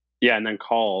 Yeah, and then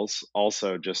calls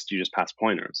also you just pass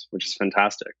pointers, which is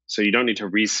fantastic. So you don't need to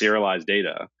re-serialize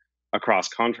data across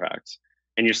contracts,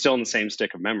 and you're still in the same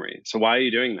stick of memory. So why are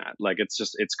you doing that? Like it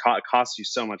costs you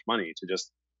so much money to just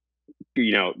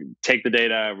take the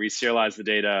data, re-serialize the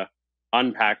data,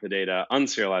 unpack the data,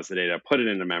 unserialize the data, put it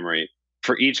into memory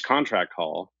for each contract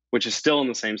call, which is still in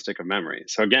the same stick of memory.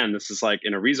 So again, this is like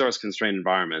in a resource constrained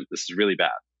environment, this is really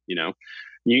bad.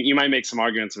 You might make some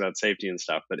arguments about safety and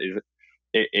stuff, but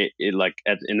in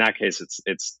that case,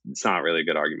 it's not really a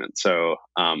good argument. So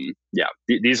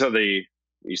these are you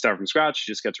start from scratch,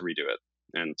 you just get to redo it,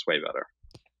 and it's way better.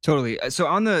 Totally. So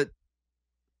on the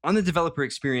developer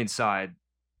experience side,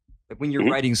 like when you're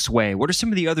writing Sway, what are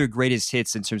some of the other greatest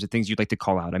hits in terms of things you'd like to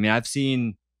call out? I mean,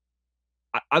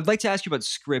 I'd like to ask you about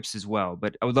scripts as well,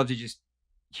 but I would love to just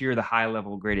hear the high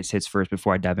level greatest hits first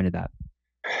before I dive into that.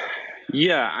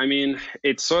 Yeah, I mean,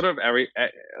 it's sort of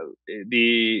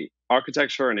the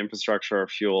architecture and infrastructure of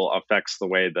Fuel affects the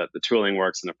way that the tooling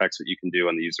works and affects what you can do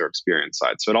on the user experience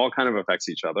side. So it all kind of affects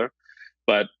each other.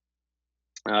 But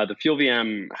the Fuel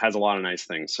VM has a lot of nice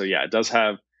things. So yeah, it does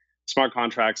have smart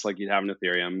contracts like you'd have in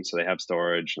Ethereum. So they have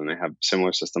storage and they have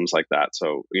similar systems like that.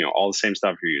 So, all the same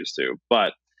stuff you're used to.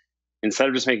 But instead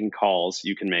of just making calls,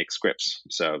 you can make scripts.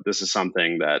 So this is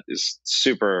something that is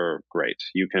super great.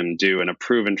 You can do an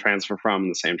approve and transfer from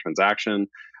the same transaction.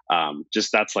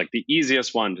 That's like the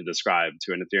easiest one to describe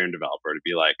to an Ethereum developer, to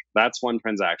be like, that's one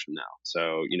transaction now.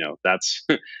 So, that's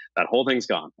that whole thing's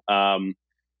gone.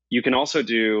 You can also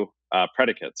do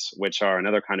predicates, which are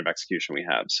another kind of execution we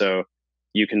have. So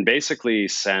you can basically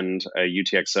send a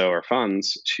UTXO or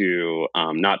funds to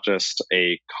not just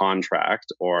a contract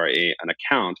or an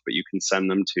account, but you can send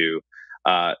them to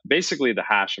basically the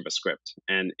hash of a script.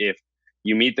 And if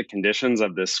you meet the conditions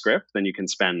of this script, then you can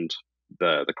spend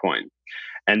the coin.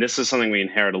 And this is something we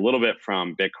inherit a little bit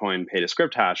from Bitcoin pay to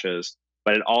script hashes,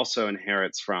 but it also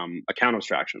inherits from account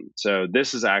abstraction. So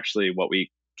this is actually what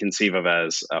we conceive of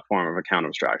as a form of account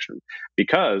abstraction,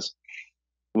 because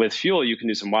with Fuel, you can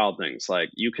do some wild things. Like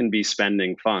you can be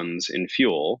spending funds in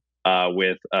Fuel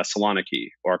with a Solana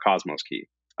key or a Cosmos key.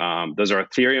 Those are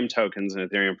Ethereum tokens and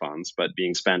Ethereum funds, but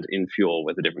being spent in Fuel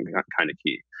with a different kind of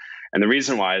key. And the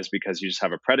reason why is because you just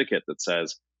have a predicate that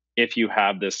says, if you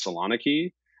have this Solana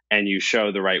key and you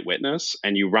show the right witness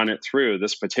and you run it through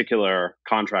this particular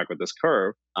contract with this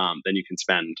curve, then you can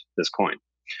spend this coin.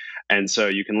 And so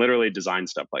you can literally design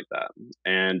stuff like that.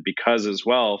 And because as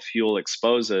well, Fuel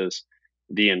exposes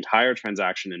the entire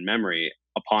transaction in memory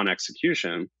upon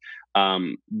execution,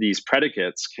 these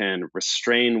predicates can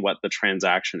restrain what the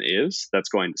transaction is that's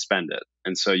going to spend it.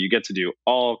 And so you get to do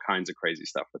all kinds of crazy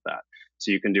stuff with that.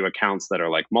 So you can do accounts that are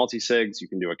like multi-sigs. You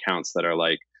can do accounts that are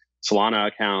like Solana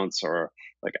accounts or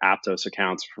like Aptos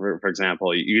accounts, for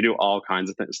example. You do all kinds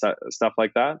of stuff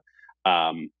like that.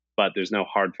 But there's no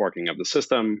hard forking of the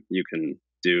system. You can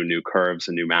do new curves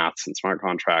and new maths and smart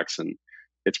contracts, and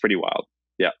it's pretty wild.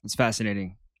 Yeah. It's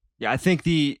fascinating. Yeah, I think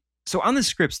so on the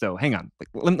scripts though, hang on. Like,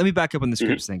 let me back up on the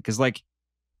scripts thing, because like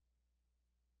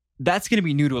that's going to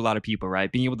be new to a lot of people,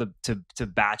 right? Being able to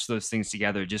batch those things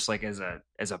together, just like as a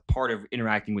part of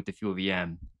interacting with the Fuel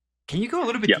VM. Can you go a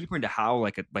little bit deeper into how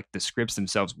like the scripts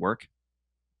themselves work?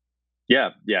 Yeah.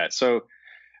 So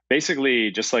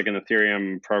basically, just like an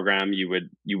Ethereum program, you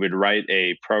would write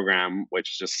a program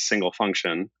which is just a single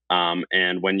function,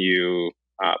 and when you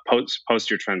post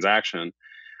your transaction,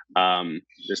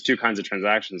 there's two kinds of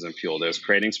transactions in Fuel. There's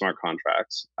creating smart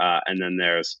contracts, and then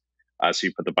there's so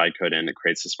you put the bytecode in, it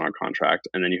creates the smart contract,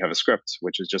 and then you have a script,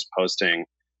 which is just posting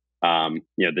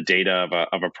the data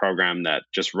of a program that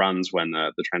just runs when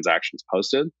the transaction's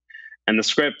posted. And the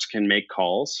script can make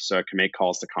calls, so it can make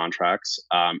calls to contracts.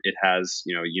 It has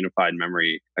unified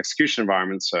memory execution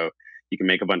environment, so you can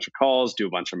make a bunch of calls, do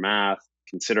a bunch of math,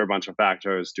 consider a bunch of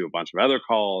factors, do a bunch of other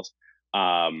calls,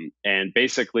 and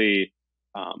basically,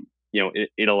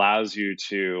 it allows you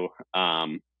to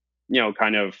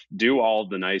kind of do all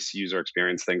the nice user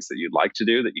experience things that you'd like to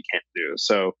do that you can't do.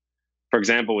 So, for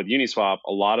example, with Uniswap,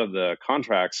 a lot of the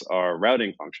contracts are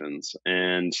routing functions,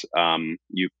 and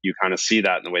you kind of see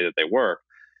that in the way that they work.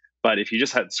 But if you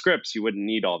just had scripts, you wouldn't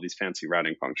need all these fancy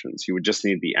routing functions. You would just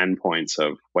need the endpoints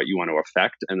of what you want to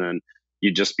affect, and then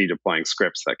you'd just be deploying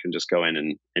scripts that can just go in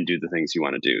and do the things you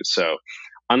want to do. So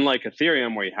unlike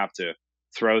Ethereum, where you have to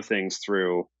throw things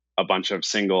through a bunch of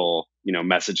single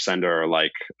message sender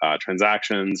like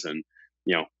transactions, and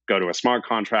go to a smart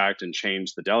contract and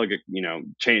change the delegate,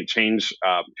 change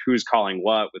who's calling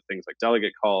what with things like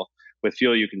delegate call. With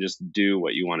Fuel, you can just do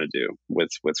what you want to do with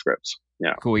scripts.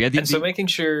 Yeah. Cool. Yeah. And so making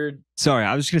sure. Sorry,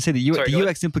 I was just going to say the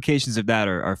UX implications of that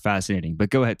are fascinating. But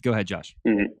go ahead, Josh.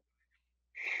 Mm-hmm.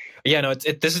 Yeah, no,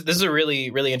 this is a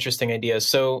really, really interesting idea.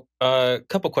 So a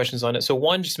couple questions on it. So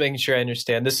one, just making sure I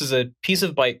understand. This is a piece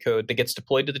of bytecode that gets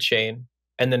deployed to the chain,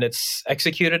 and then it's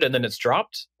executed, and then it's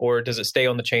dropped, or does it stay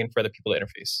on the chain for other people to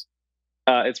interface?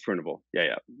 It's prunable.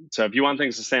 Yeah. So if you want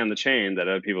things to stay on the chain that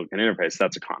other people can interface,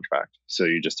 that's a contract. So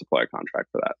you just deploy a contract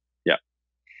for that. Yeah.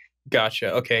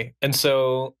 Gotcha. Okay. And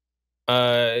so,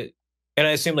 and I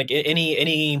assume like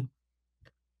any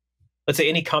let's say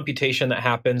any computation that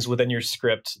happens within your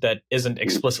script that isn't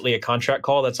explicitly a contract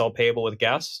call, that's all payable with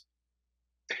gas?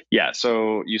 Yeah,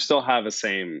 so you still have a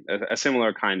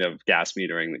similar kind of gas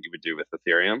metering that you would do with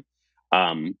Ethereum,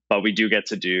 but we do get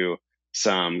to do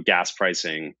some gas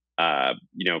pricing.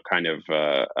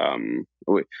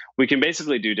 We can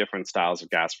basically do different styles of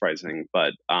gas pricing,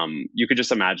 but you could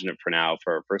just imagine it for now,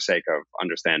 for sake of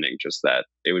understanding, just that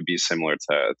it would be similar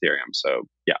to Ethereum. So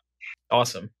yeah.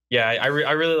 Awesome. Yeah, I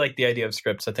really like the idea of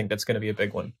scripts. I think that's going to be a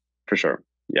big one. For sure.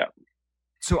 Yeah.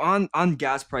 So on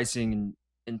gas pricing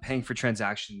and paying for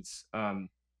transactions,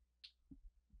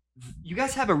 you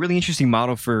guys have a really interesting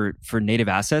model for native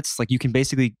assets. Like you can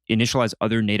basically initialize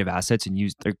other native assets and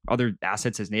use other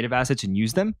assets as native assets and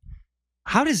use them.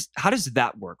 How does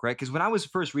that work, right? Because when I was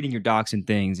first reading your docs and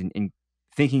things and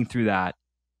thinking through that,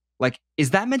 like, is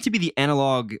that meant to be the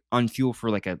analog on Fuel for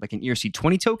like an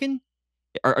ERC20 token?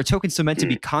 Are tokens still meant to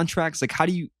be contracts? Like, how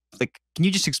do you can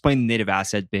you just explain the native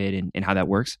asset bit and how that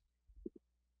works?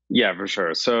 Yeah, for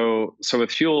sure. So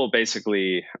with Fuel,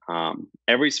 basically,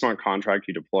 every smart contract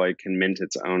you deploy can mint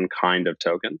its own kind of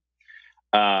token.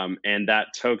 And that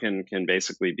token can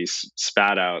basically be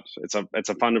spat out. It's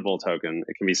a fungible token.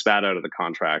 It can be spat out of the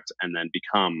contract and then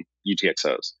become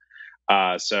UTXOs.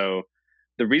 So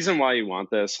the reason why you want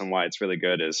this and why it's really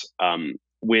good is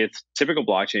with typical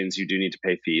blockchains, you do need to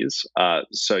pay fees.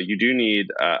 So you do need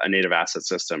a native asset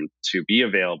system to be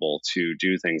available to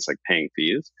do things like paying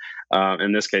fees.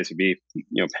 In this case, would be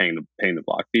paying the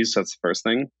block fees. So that's the first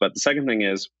thing. But the second thing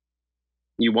is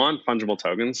you want fungible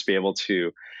tokens to be able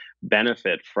to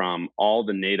benefit from all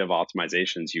the native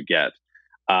optimizations you get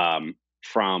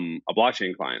from a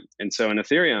blockchain client. And so in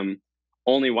Ethereum,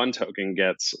 only one token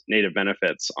gets native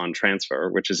benefits on transfer,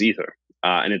 which is Ether.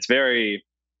 And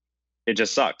it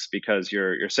just sucks because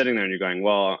you're sitting there and you're going,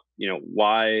 well,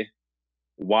 why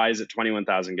is it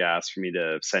 21,000 gas for me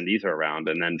to send Ether around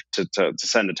and then to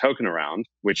send a token around,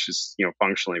 which is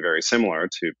functionally very similar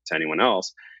to anyone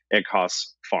else, it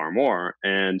costs far more.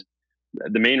 And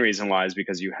the main reason why is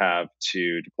because you have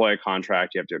to deploy a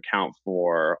contract, you have to account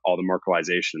for all the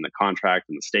merkleization in the contract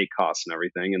and the stake costs and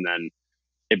everything, and then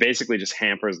it basically just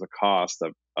hampers the cost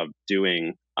of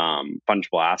doing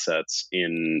fungible assets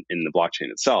in the blockchain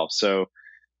itself. So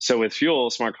with Fuel,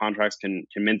 smart contracts can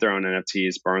mint their own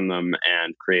NFTs, burn them,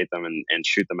 and create them and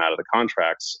shoot them out of the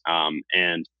contracts.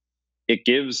 And it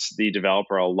gives the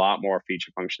developer a lot more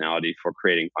feature functionality for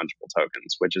creating fungible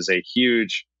tokens, which is a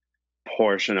huge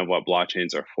portion of what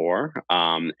blockchains are for.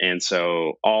 And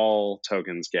so all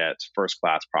tokens get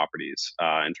first-class properties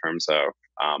in terms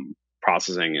of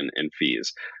processing and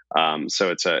fees.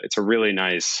 So it's a really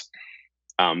nice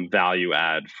value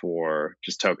add for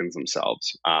just tokens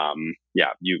themselves.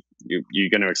 You're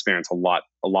going to experience a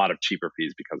lot of cheaper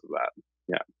fees because of that.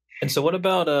 Yeah. And so what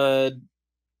about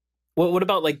what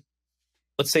about like,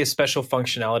 let's say, a special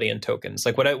functionality in tokens?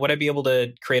 Like would I be able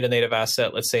to create a native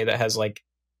asset, let's say, that has like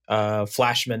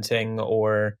flash minting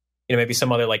or maybe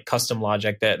some other like custom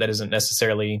logic that isn't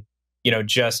necessarily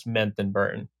just mint and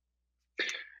burn?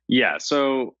 Yeah,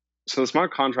 so the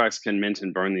smart contracts can mint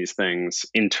and burn these things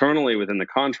internally within the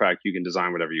contract. You can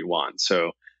design whatever you want.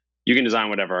 So you can design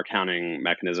whatever accounting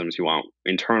mechanisms you want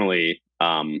internally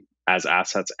as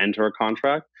assets enter a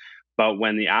contract. But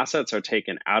when the assets are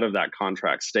taken out of that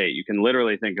contract state, you can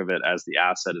literally think of it as the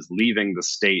asset is leaving the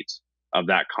state of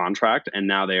that contract, and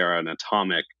now they are an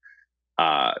atomic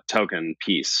token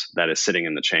piece that is sitting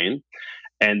in the chain.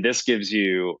 And this gives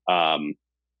you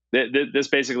this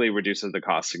basically reduces the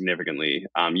cost significantly.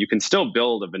 You can still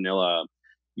build a vanilla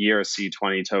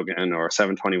ERC20 token or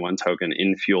 721 token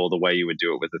in Fuel the way you would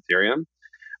do it with Ethereum.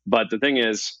 But the thing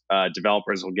is,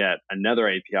 developers will get another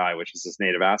API, which is this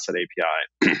native asset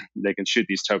API. They can shoot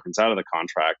these tokens out of the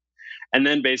contract. And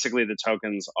then basically the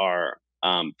tokens are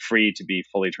free to be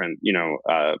fully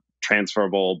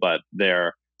transferable, but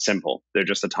they're simple. They're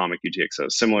just atomic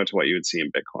UTXOs, similar to what you would see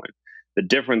in Bitcoin. The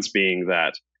difference being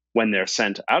that when they're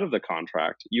sent out of the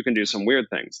contract, you can do some weird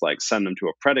things like send them to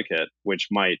a predicate, which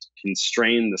might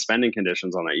constrain the spending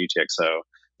conditions on that UTXO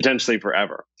potentially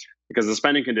forever. Because the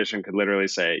spending condition could literally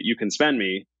say, you can spend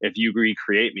me if you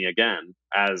recreate me again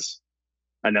as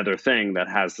another thing that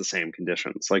has the same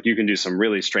conditions. Like you can do some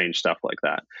really strange stuff like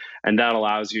that. And that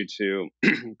allows you to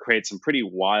create some pretty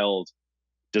wild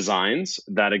designs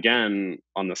that, again,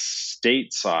 on the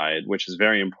state side, which is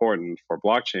very important for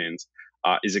blockchains,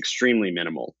 is extremely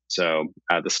minimal. So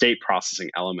the state processing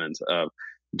element of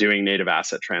doing native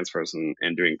asset transfers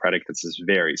and doing predicates is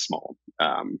very small.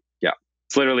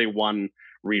 It's literally one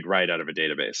read write out of a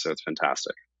database, so it's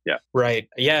fantastic. Yeah. Right.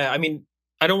 Yeah. I mean,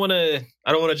 I don't want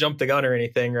to jump the gun or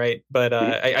anything, right? But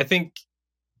I think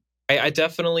I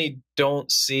definitely don't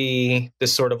see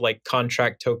this sort of like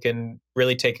contract token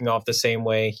really taking off the same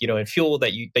way, in Fuel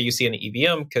that you see in the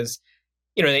EVM, because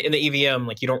in the EVM,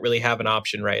 like you don't really have an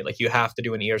option, right? Like you have to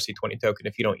do an ERC20 token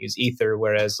if you don't use Ether.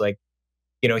 Whereas like,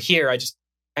 here,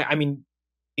 I mean,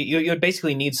 you would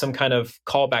basically need some kind of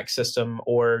callback system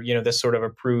or, this sort of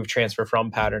approved transfer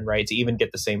from pattern, right, to even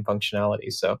get the same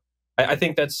functionality. So I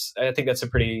think that's a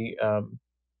pretty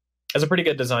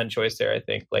good design choice there. I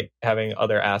think like having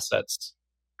other assets.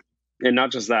 And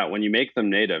not just that, when you make them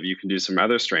native, you can do some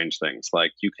other strange things. Like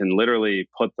you can literally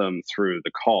put them through the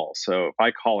call. So if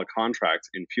I call a contract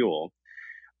in Fuel,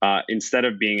 instead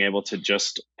of being able to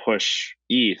just push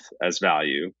ETH as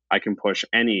value, I can push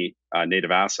any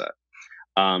native asset.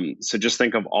 So just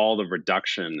think of all the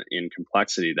reduction in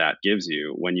complexity that gives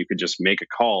you when you could just make a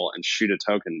call and shoot a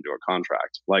token into a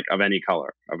contract, like of any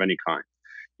color, of any kind,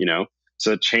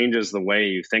 So it changes the way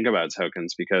you think about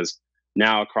tokens because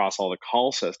now across all the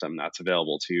call system that's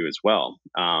available to you as well.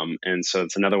 And so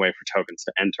it's another way for tokens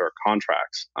to enter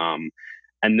contracts.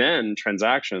 And then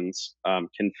transactions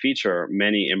can feature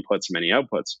many inputs, many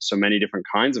outputs, so many different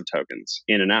kinds of tokens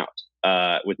in and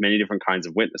out, with many different kinds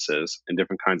of witnesses and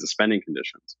different kinds of spending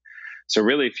conditions. So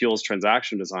really, Fuel's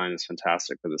transaction design is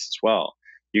fantastic for this as well.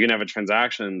 You can have a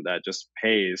transaction that just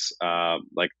pays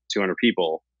like 200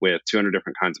 people with 200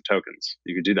 different kinds of tokens.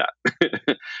 You could do that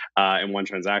in one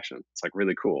transaction. It's like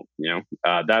really cool.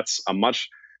 That's a much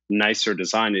nicer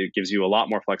design. It gives you a lot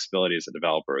more flexibility as a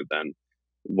developer than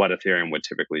what Ethereum would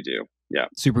typically do. Yeah.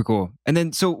 Super cool. And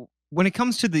then, so when it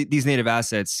comes to these native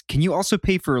assets, can you also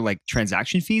pay for like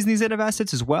transaction fees in these native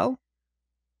assets as well?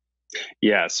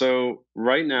 Yeah. So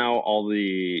right now, all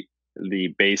the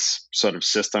base sort of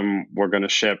system we're going to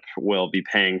ship will be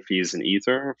paying fees in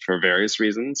Ether for various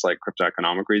reasons, like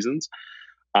cryptoeconomic reasons.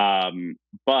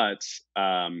 But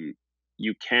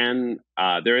you can,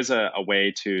 there is a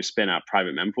way to spin up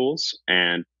private mempools,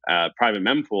 and private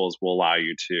mempools will allow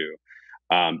you to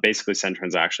basically send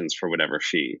transactions for whatever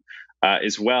fee.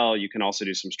 As well, you can also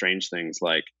do some strange things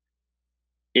like,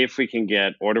 if we can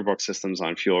get order book systems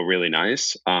on Fuel really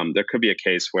nice, there could be a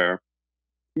case where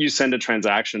you send a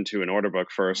transaction to an order book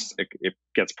first, it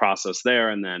gets processed there,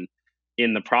 and then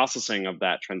in the processing of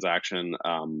that transaction,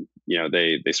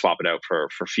 they swap it out for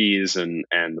fees, and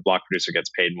the block producer gets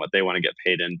paid in what they want to get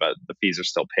paid in, but the fees are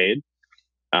still paid.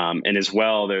 And as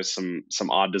well, there's some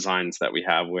odd designs that we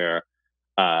have where,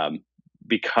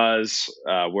 because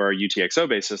we're a UTXO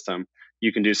based system,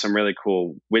 you can do some really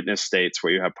cool witness states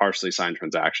where you have partially signed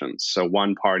transactions. So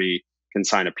one party can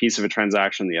sign a piece of a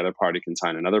transaction, the other party can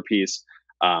sign another piece,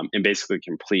 and basically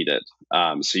complete it.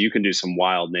 So you can do some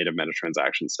wild native meta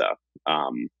transaction stuff.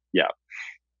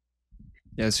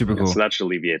 Yeah, super cool. So that should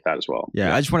alleviate that as well.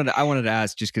 Yeah. I wanted to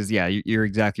ask, just because, yeah, you're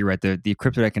exactly right. The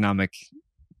crypto economic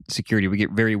security would get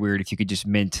very weird if you could just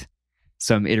mint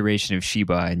some iteration of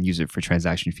Shiba and use it for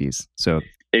transaction fees. So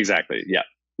exactly. Yeah.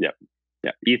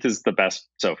 ETH is the best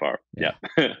so far. Yeah.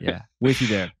 Yeah. With you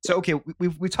there. So, okay,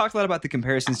 we talked a lot about the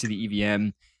comparisons to the EVM.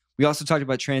 We also talked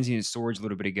about transient storage a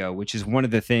little bit ago, which is one of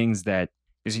the things that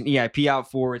there's an EIP out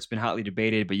for. It's been hotly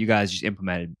debated, but you guys just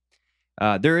implemented.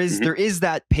 There is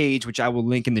that page, which I will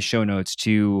link in the show notes,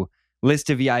 to list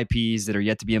of EIPs that are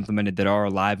yet to be implemented that are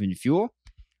alive in Fuel.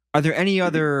 Are there any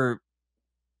other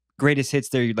greatest hits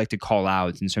there you'd like to call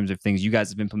out in terms of things you guys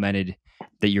have implemented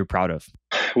that you're proud of?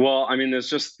 Well, I mean, there's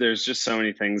just so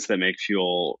many things that make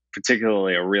Fuel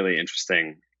particularly a really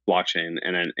interesting blockchain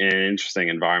and an interesting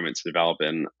environment to develop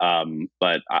in.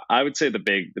 But I would say the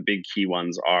big key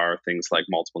ones are things like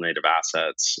multiple native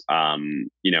assets,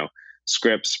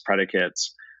 scripts,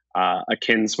 predicates,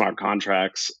 akin smart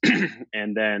contracts,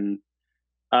 and then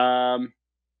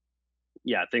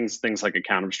things like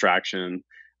account abstraction,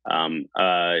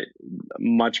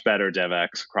 much better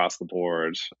DevX across the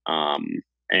board,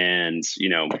 and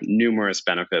numerous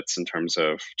benefits in terms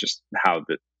of just how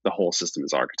the whole system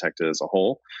is architected as a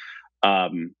whole.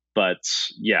 But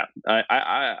yeah,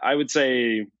 I would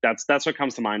say that's what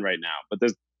comes to mind right now. But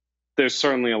there's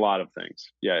certainly a lot of things.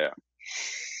 Yeah.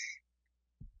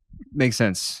 Makes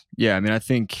sense. Yeah, I mean, I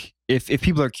think if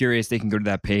people are curious, they can go to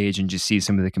that page and just see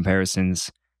some of the comparisons.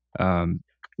 Yeah.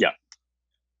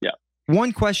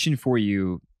 One question for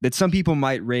you that some people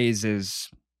might raise is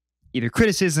either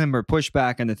criticism or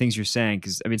pushback on the things you're saying,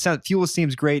 because I mean, Fuel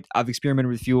seems great. I've experimented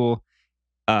with Fuel.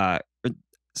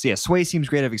 Sway seems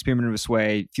great. I've experimented with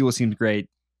Sway. Fuel seems great.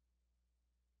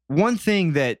 One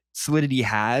thing that Solidity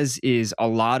has is a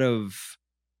lot of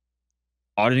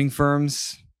auditing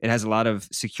firms. It has a lot of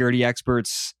security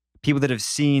experts, people that have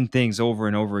seen things over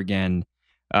and over again.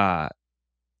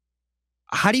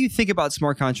 How do you think about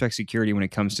smart contract security when it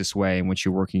comes to Sway and what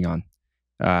you're working on?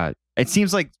 It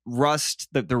seems like Rust,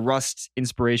 the Rust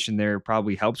inspiration there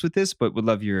probably helps with this, but would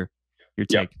love your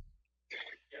take.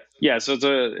 Yeah, so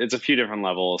it's a few different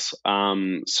levels.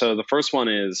 So the first one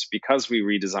is, because we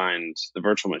redesigned the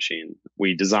virtual machine,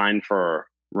 we designed for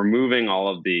removing all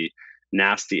of the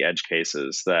nasty edge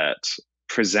cases that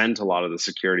present a lot of the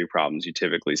security problems you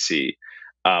typically see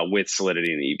with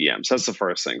Solidity and EVM. So that's the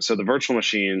first thing. So the virtual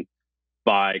machine,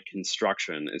 by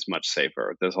construction, is much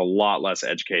safer. There's a lot less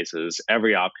edge cases.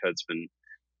 Every opcode's been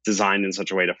designed in such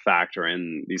a way to factor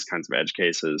in these kinds of edge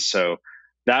cases. So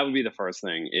that would be the first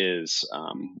thing, is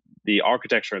the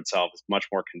architecture itself is much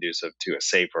more conducive to a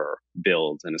safer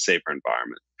build and a safer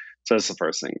environment. So that's the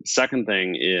first thing. Second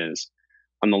thing is,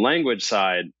 on the language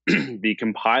side, the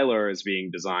compiler is being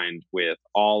designed with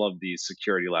all of these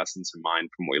security lessons in mind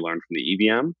from what we learned from the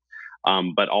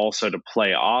EVM, but also to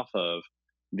play off of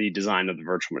the design of the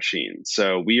virtual machine.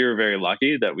 So we are very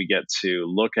lucky that we get to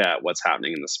look at what's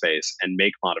happening in the space and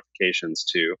make modifications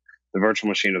to the virtual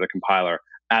machine or the compiler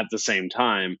at the same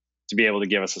time to be able to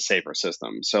give us a safer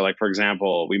system. So like, for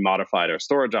example, we modified our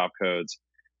storage opcodes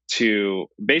to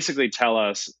basically tell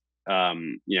us,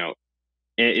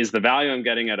 is the value I'm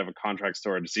getting out of a contract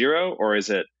storage 0, or is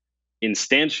it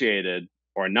instantiated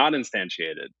or not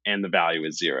instantiated and the value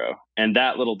is 0? And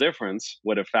that little difference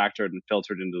would have factored and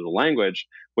filtered into the language,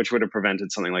 which would have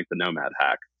prevented something like the Nomad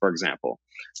hack, for example.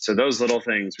 So those little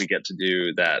things we get to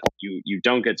do that you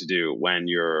don't get to do when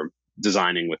you're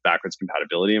designing with backwards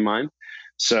compatibility in mind.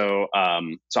 So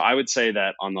I would say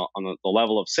that on the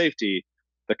level of safety,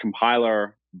 the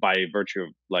compiler, by virtue of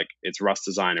like its Rust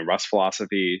design and Rust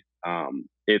philosophy,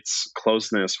 its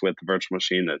closeness with the virtual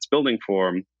machine that it's building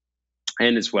for,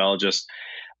 and as well just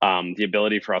the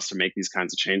ability for us to make these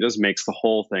kinds of changes makes the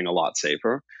whole thing a lot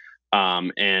safer.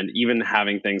 And even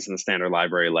having things in the standard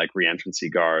library like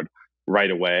reentrancy guard right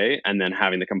away, and then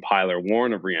having the compiler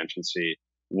warn of reentrancy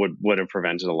would have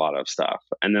prevented a lot of stuff.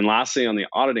 And then lastly, on the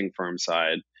auditing firm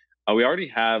side, we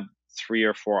already have 3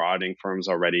 or 4 auditing firms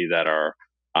already that are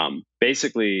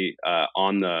basically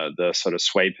on the sort of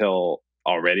sway pill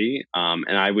already.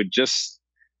 And I would just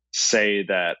say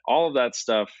that all of that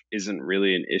stuff isn't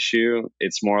really an issue.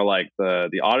 It's more like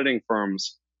the auditing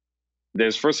firms,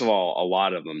 there's first of all a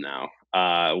lot of them now,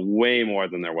 way more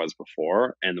than there was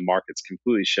before, and the market's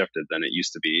completely shifted than it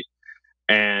used to be.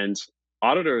 And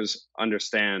auditors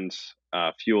understand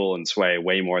fuel and sway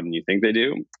way more than you think they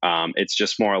do. It's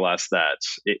just more or less that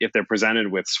if they're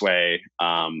presented with sway,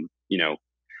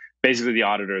 basically the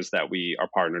auditors that we are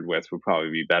partnered with would probably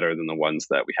be better than the ones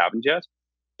that we haven't yet.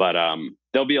 But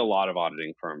there'll be a lot of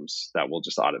auditing firms that will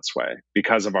just audit sway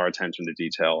because of our attention to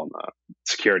detail on the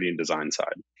security and design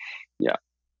side. Yeah.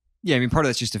 Yeah, I mean, part of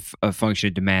that's just a function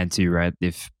of demand too, right?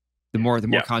 If the more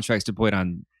contracts deployed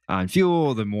on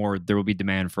fuel, the more there will be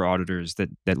demand for auditors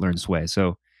that learn sway.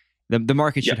 So the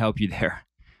market should help you there.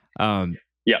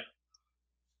 Yeah.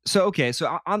 So okay,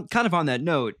 so I'm kind of on that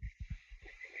note.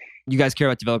 You guys care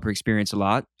about developer experience a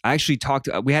lot. I actually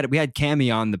we had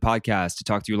Cami on the podcast to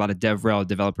talk to you a lot of DevRel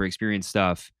developer experience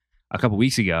stuff a couple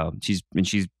weeks ago. She's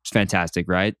fantastic,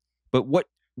 right? But what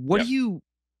do you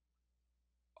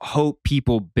hope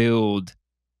people build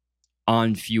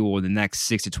on Fuel in the next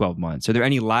 6 to 12 months? Are there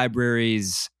any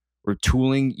libraries or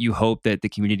tooling you hope that the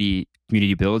community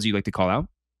builds you'd like to call out?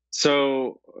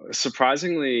 So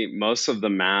surprisingly, most of the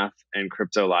math and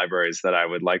crypto libraries that I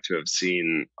would like to have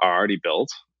seen are already built.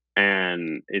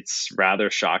 And it's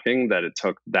rather shocking that it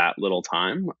took that little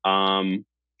time.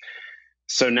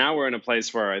 So now we're in a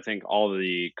place where I think all of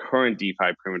the current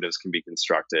DeFi primitives can be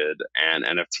constructed, and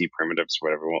NFT primitives,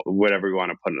 whatever we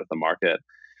want to put into the market.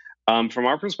 From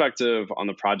our perspective on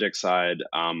the project side,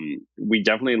 we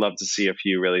definitely love to see a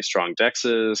few really strong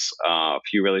DEXs, a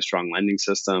few really strong lending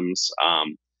systems.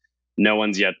 No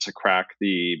one's yet to crack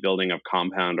the building of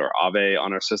Compound or Aave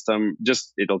on our system.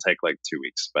 It'll take like 2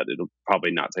 weeks, but it'll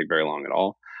probably not take very long at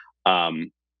all.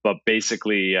 But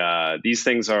basically, these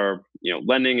things are,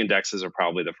 lending indexes are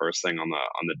probably the first thing on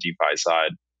the DeFi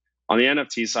side. On the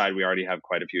NFT side, we already have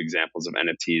quite a few examples of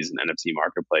NFTs and NFT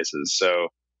marketplaces. So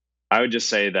I would just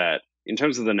say that in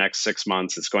terms of the next 6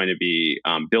 months, it's going to be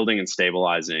building and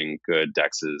stabilizing good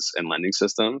DEXs and lending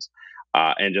systems.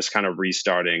 And just kind of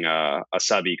restarting a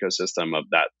sub ecosystem of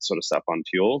that sort of stuff on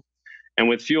Fuel. And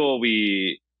with Fuel,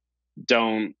 we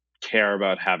don't care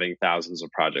about having thousands of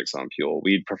projects on Fuel.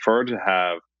 We'd prefer to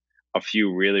have a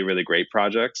few really, really great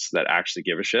projects that actually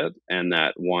give a shit and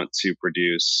that want to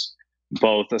produce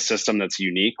both a system that's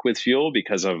unique with Fuel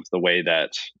because of the way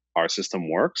that our system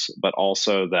works, but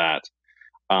also that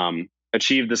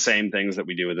achieve the same things that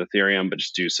we do with Ethereum, but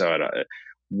just do so at a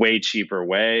way cheaper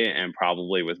way and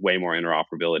probably with way more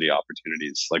interoperability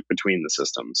opportunities like between the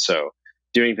systems. So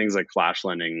doing things like flash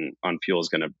lending on Fuel is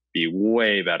going to be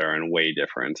way better and way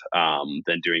different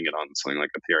than doing it on something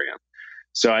like Ethereum.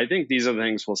 So I think these are the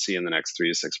things we'll see in the next 3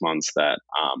 to 6 months that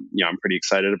I'm pretty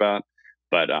excited about.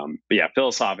 But yeah,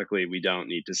 philosophically, we don't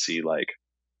need to see like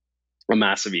a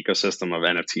massive ecosystem of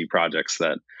NFT projects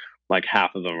that like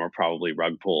half of them are probably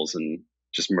rug pulls and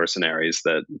just mercenaries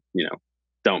that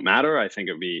don't matter. I think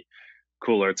it'd be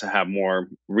cooler to have more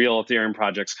real Ethereum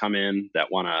projects come in that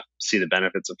want to see the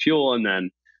benefits of Fuel, and then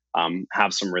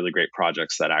have some really great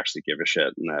projects that actually give a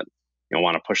shit and that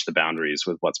want to push the boundaries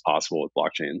with what's possible with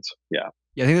blockchains. Yeah,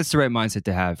 I think that's the right mindset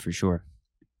to have for sure.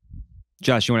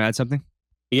 Josh, you want to add something?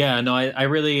 Yeah, no, I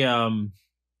really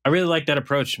like that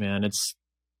approach, man.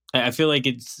 I feel like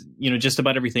it's just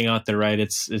about everything out there, right?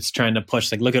 It's trying to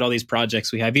push, like, look at all these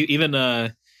projects we have. Even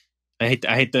I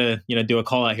hate to do a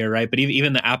call out here, right? But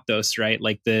even the Aptos, right?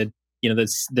 Like the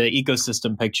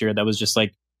ecosystem picture that was just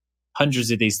like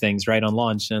hundreds of these things, right, on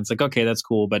launch, and it's like, okay, that's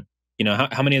cool, but You know,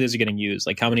 how many of these are getting used?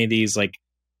 Like how many of these, like,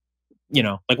 you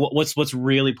know, like what's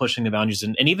really pushing the boundaries,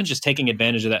 and even just taking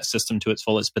advantage of that system to its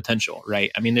fullest potential,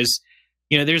 right? I mean, there's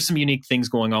some unique things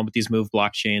going on with these Move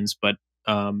blockchains, but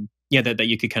yeah, that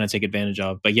you could kind of take advantage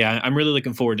of. But yeah, I'm really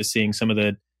looking forward to seeing some of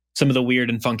the weird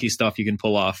and funky stuff you can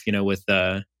pull off, you know, with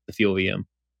the Fuel VM.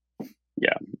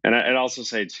 Yeah, and I'd also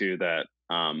say too that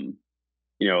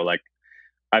you know, like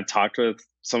I've talked with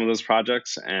some of those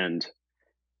projects, and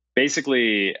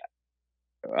basically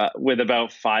with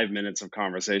about 5 minutes of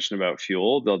conversation about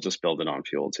Fuel, they'll just build it on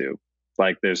Fuel too.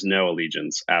 Like there's no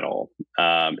allegiance at all.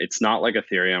 It's not like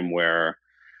Ethereum where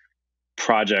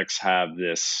projects have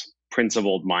this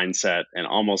principled mindset and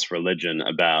almost religion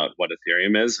about what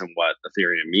Ethereum is and what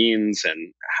Ethereum means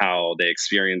and how they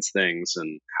experience things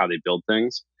and how they build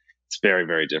things. It's very,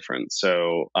 very different.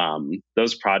 So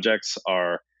those projects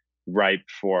are ripe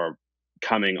for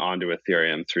coming onto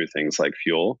Ethereum through things like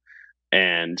Fuel.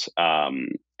 And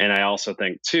I also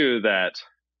think too that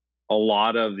a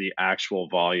lot of the actual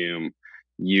volume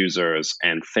users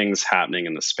and things happening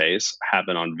in the space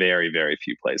happen on very, very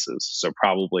few places. So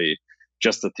probably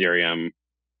just Ethereum,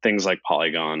 things like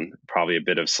Polygon, probably a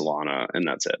bit of Solana, and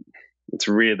that's it. It's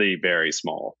really very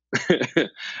small.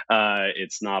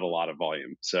 It's not a lot of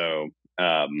volume. So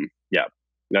yeah,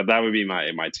 that would be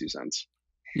my 2 cents.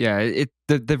 Yeah,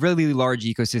 the really large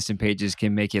ecosystem pages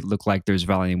can make it look like there's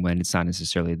volume when it's not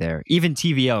necessarily there. Even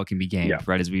TVL can be gamed,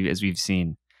 right? As we've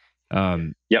seen.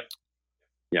 Yep.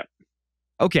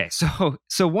 Okay,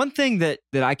 so one thing that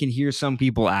I can hear some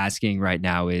people asking right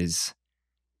now is,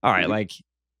 all right, like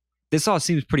this all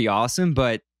seems pretty awesome,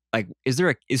 but like, is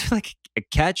there like a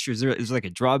catch, or is there like a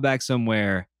drawback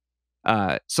somewhere?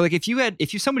 So like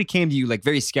if somebody came to you like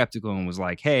very skeptical and was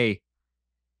like, hey,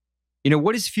 you know,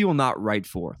 what is Fuel not right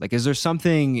for? Like, is there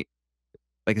something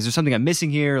I'm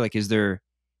missing here? Like, is there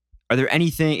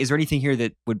anything here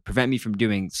that would prevent me from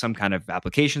doing some kind of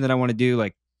application that I want to do?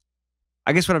 Like,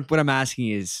 I guess what I'm asking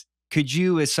is, could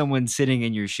you, as someone sitting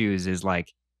in your shoes, as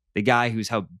like the guy who's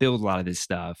helped build a lot of this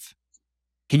stuff,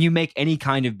 can you make any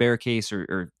kind of bear case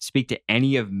or speak to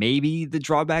any of maybe the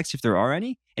drawbacks, if there are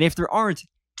any? And if there aren't,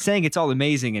 saying it's all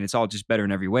amazing and it's all just better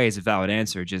in every way is a valid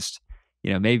answer. Just,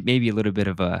 you know, maybe a little bit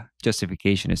of a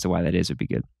justification as to why that is would be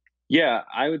good. Yeah,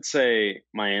 I would say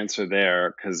my answer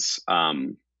there, because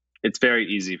it's very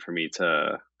easy for me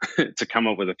to to come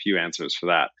up with a few answers for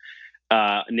that.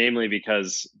 Namely,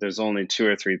 because there's only 2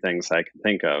 or 3 things I can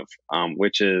think of,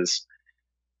 which is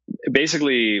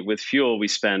basically with Fuel, we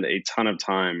spend a ton of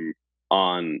time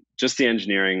on just the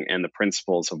engineering and the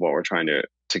principles of what we're trying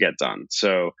to get done.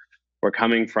 So we're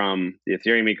coming from the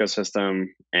Ethereum ecosystem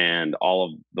and all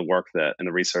of the work that and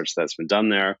the research that's been done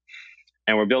there,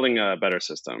 and we're building a better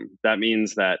system. That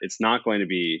means that it's not going to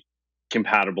be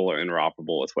compatible or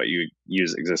interoperable with what you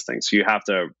use existing. So you have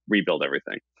to rebuild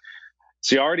everything.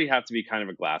 So you already have to be kind of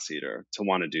a glass eater to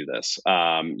want to do this.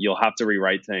 You'll have to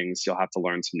rewrite things. You'll have to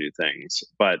learn some new things,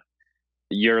 but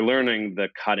you're learning the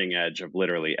cutting edge of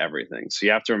literally everything. So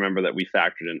you have to remember that we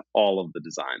factored in all of the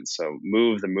designs. So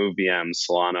the Move VM,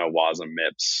 Solana, Wasm,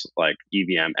 MIPS, like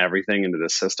EVM, everything into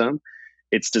this system.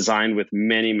 It's designed with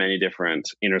many, many different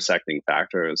intersecting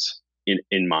factors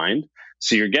in mind.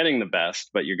 So you're getting the best,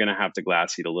 but you're going to have to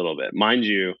glass eat a little bit. Mind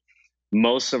you,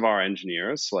 most of our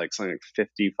engineers, like something like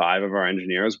 55 of our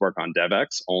engineers, work on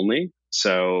DevX only.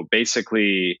 So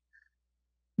basically,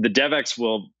 the DevX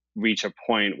will reach a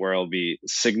point where it'll be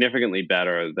significantly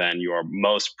better than your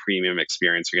most premium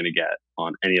experience you're going to get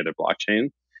on any other blockchain.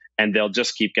 And they'll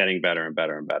just keep getting better and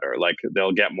better and better. Like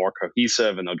they'll get more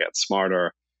cohesive and they'll get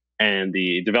smarter. And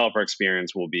the developer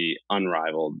experience will be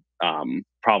unrivaled,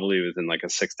 probably within like a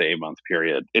 6 to 8 month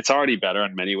period. It's already better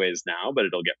in many ways now, but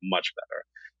it'll get much better.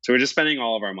 So we're just spending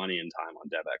all of our money and time on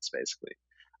DevX, basically.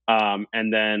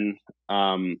 And then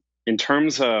in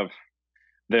terms of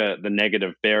the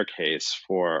negative bear case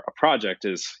for a project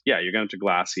is, yeah, you're going to have to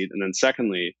glass eat. And then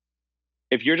secondly,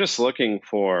 if you're just looking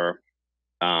for,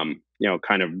 you know,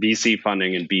 kind of VC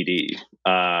funding and BD,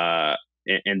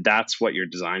 and that's what you're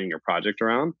designing your project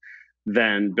around,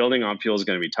 then building on Fuel is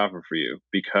going to be tougher for you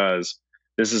because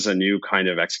this is a new kind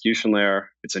of execution layer.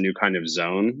 It's a new kind of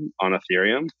zone on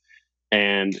Ethereum.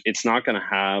 And it's not going to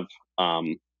have,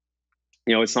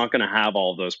 you know, it's not going to have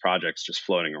all of those projects just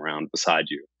floating around beside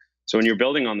you. So when you're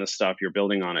building on this stuff, you're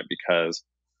building on it because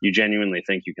you genuinely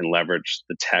think you can leverage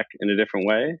the tech in a different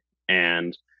way,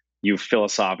 and you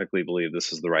philosophically believe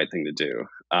this is the right thing to do.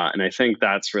 And I think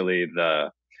that's really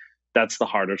the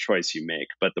harder choice you make.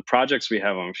 But the projects we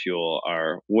have on Fuel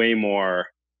are way more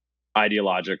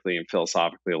ideologically and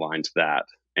philosophically aligned to that.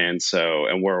 And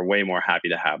we're way more happy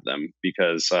to have them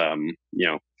because, you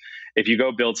know, if you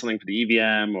go build something for the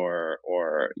EVM or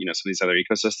some of these other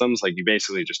ecosystems, like you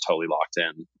basically just totally locked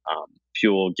in.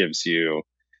 Fuel gives you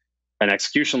an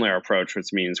execution layer approach, which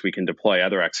means we can deploy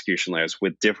other execution layers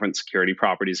with different security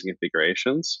properties and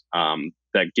configurations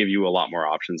that give you a lot more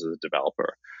options as a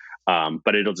developer.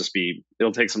 But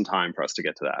it'll take some time for us to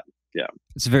get to that. Yeah.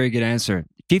 It's a very good answer.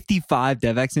 55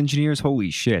 DevX engineers. Holy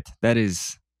shit.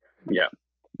 That's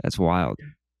wild.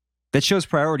 That shows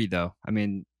priority though. I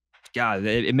mean, God,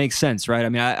 it makes sense, right? I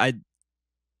mean, I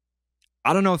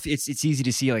don't know if it's easy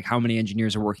to see like how many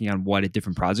engineers are working on what at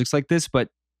different projects like this, but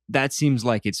that seems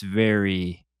like it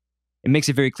makes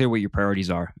it very clear what your priorities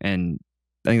are. And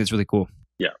I think that's really cool.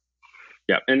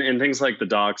 Yeah. And things like the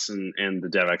docs and the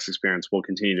DevX experience will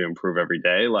continue to improve every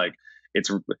day. Like if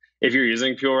you're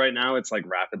using Fuel right now, it's like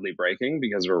rapidly breaking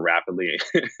because we're rapidly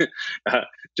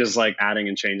just like adding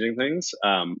and changing things.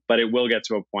 But it will get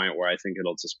to a point where I think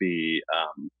it'll just be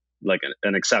like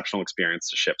an exceptional experience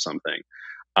to ship something.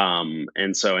 And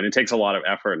it takes a lot of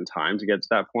effort and time to get to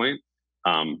that point.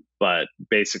 But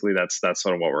basically that's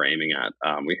sort of what we're aiming at.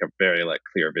 We have very like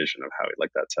clear vision of how we'd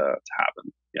like that to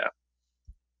happen. Yeah.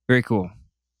 Very cool.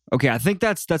 Okay, I think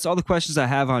that's all the questions I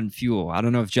have on Fuel. I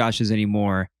don't know if Josh has any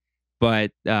more,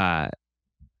 but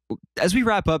as we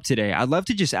wrap up today, I'd love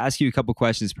to just ask you a couple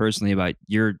questions personally about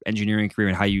your engineering career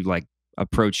and how you like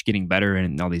approach getting better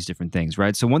and all these different things,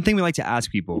 right? So one thing we like to ask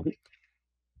people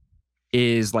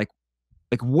is like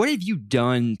what have you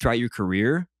done throughout your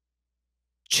career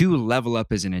to level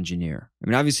up as an engineer? I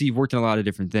mean, obviously you've worked on a lot of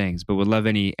different things, but would love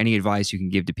any advice you can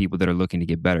give to people that are looking to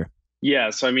get better.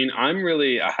 Yeah, so I mean, I'm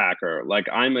really a hacker. Like,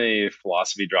 I'm a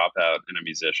philosophy dropout and a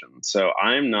musician. So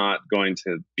I'm not going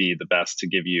to be the best to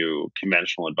give you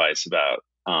conventional advice about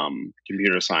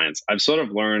computer science. I've sort of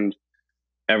learned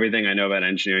everything I know about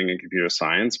engineering and computer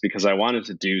science because I wanted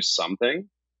to do something.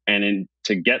 And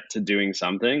to get to doing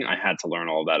something, I had to learn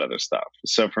all that other stuff.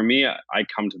 So for me, I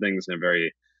come to things in a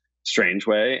very strange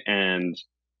way. And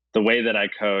the way that I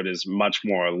code is much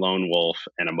more lone wolf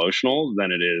and emotional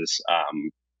than it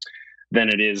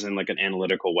is in like an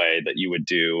analytical way that you would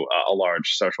do a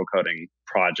large social coding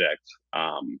project,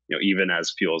 even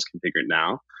as Fuel is configured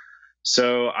now.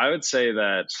 So I would say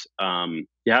that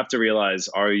you have to realize,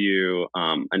 are you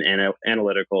an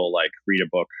analytical, like read a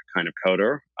book kind of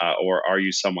coder, or are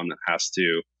you someone that has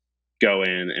to go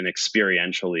in and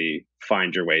experientially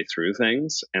find your way through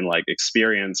things and like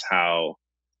experience how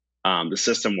the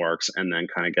system works and then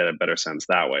kind of get a better sense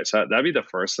that way? So that'd be the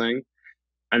first thing.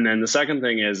 And then the second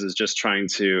thing is just trying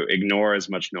to ignore as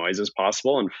much noise as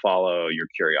possible and follow your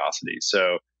curiosity.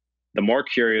 So the more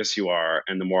curious you are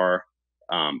and the more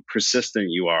persistent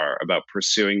you are about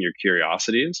pursuing your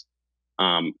curiosities,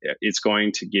 it's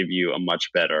going to give you a much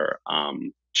better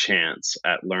chance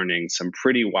at learning some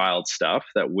pretty wild stuff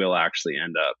that will actually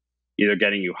end up either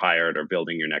getting you hired or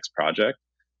building your next project.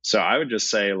 So I would just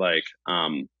say like,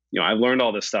 I learned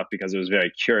all this stuff because I was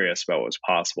very curious about what was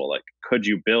possible. Like, could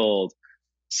you build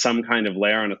some kind of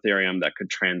layer on Ethereum that could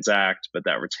transact, but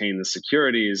that retained the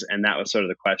securities? And that was sort of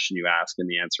the question you ask. And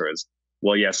the answer is,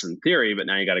 well, yes, in theory, but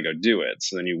now you got to go do it.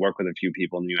 So then you work with a few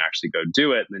people and you actually go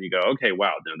do it. And then you go, okay,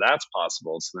 wow, now that's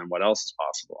possible. So then what else is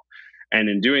possible? And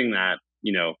in doing that,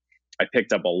 I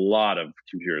picked up a lot of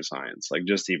computer science, like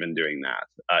just even doing that.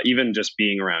 Even just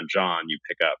being around John, you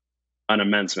pick up an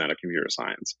immense amount of computer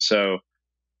science. So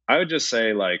I would just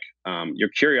say like your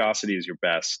curiosity is your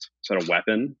best sort of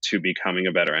weapon to becoming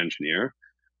a better engineer.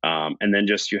 And then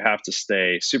just you have to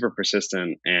stay super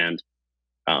persistent and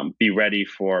be ready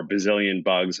for bazillion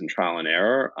bugs and trial and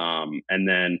error. And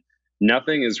then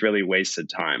nothing is really wasted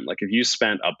time. Like if you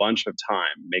spent a bunch of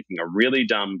time making a really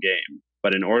dumb game,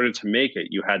 but in order to make it,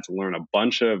 you had to learn a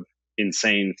bunch of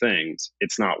insane things,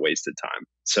 it's not wasted time.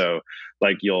 So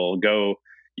like you'll go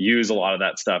use a lot of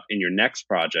that stuff in your next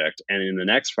project. And in the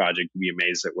next project, you'll be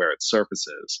amazed at where it surfaces.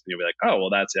 And you'll be like, oh,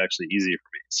 well, that's actually easy for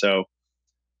me. So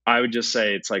I would just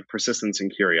say it's like persistence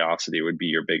and curiosity would be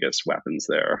your biggest weapons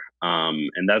there.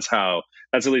 And that's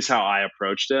at least how I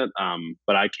approached it.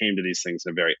 But I came to these things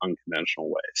in a very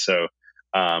unconventional way. So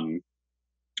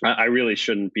I really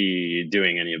shouldn't be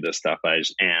doing any of this stuff. I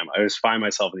just am. I just find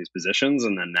myself in these positions.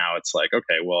 And then now it's like,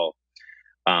 okay, well,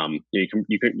 you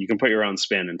can put your own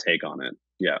spin and take on it.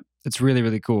 Yeah. It's really,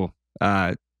 really cool.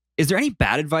 Is there any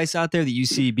bad advice out there that you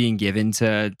see being given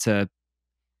to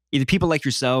either people like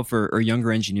yourself or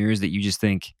younger engineers that you just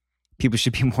think people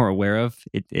should be more aware of?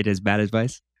 It is bad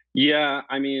advice? Yeah.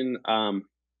 I mean,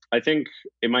 I think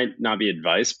it might not be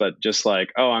advice, but just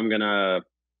like, oh, I'm going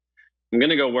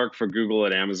to go work for Google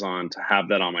at Amazon to have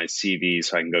that on my CV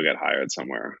so I can go get hired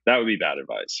somewhere. That would be bad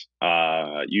advice.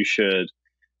 You should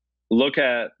look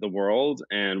at the world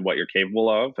and what you're capable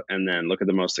of, and then look at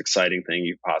the most exciting thing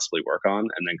you possibly work on,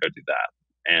 and then go do that.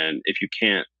 And if you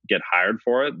can't get hired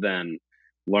for it, then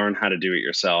learn how to do it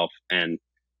yourself and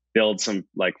build some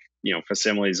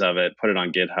facsimiles of it, put it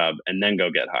on GitHub, and then go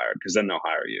get hired, because then they'll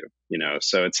hire you.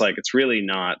 So it's like, it's really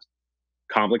not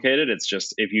complicated. It's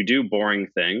just, if you do boring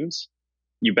things,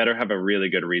 you better have a really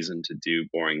good reason to do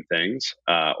boring things.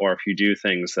 Or if you do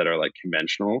things that are like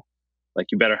conventional, like,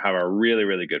 you better have a really,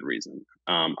 really good reason.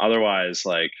 Otherwise,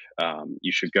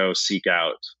 you should go seek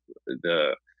out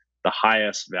the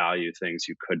highest value things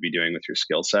you could be doing with your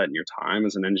skill set and your time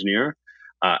as an engineer,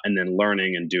 and then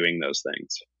learning and doing those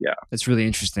things. Yeah. That's really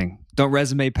interesting. Don't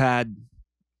resume pad,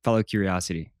 follow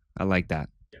curiosity. I like that.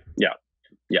 Yeah.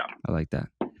 Yeah. I like that.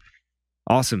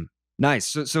 Awesome.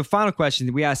 Nice. So final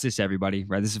question. We ask this to everybody,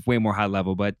 right? This is way more high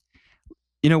level, but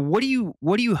what do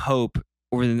you hope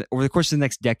over the course of the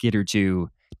next decade or two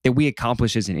that we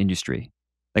accomplish as an industry?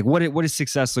 Like, what does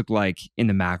success look like in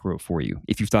the macro for you,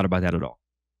 if you've thought about that at all?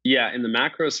 Yeah, in the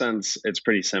macro sense, it's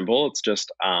pretty simple. It's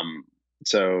just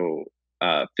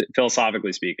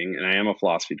philosophically speaking, and I am a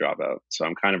philosophy dropout, so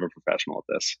I'm kind of a professional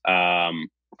at this.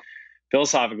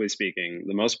 Philosophically speaking,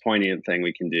 the most poignant thing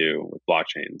we can do with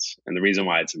blockchains, and the reason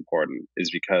why it's important,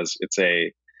 is because it's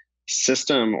a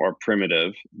system or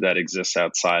primitive that exists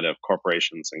outside of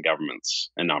corporations and governments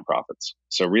and nonprofits.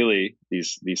 So really,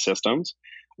 these systems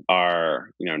are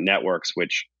networks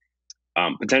which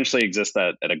potentially exist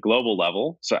at a global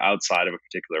level, so outside of a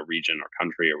particular region or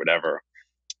country or whatever,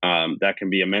 that can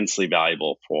be immensely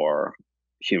valuable for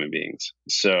human beings.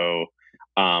 So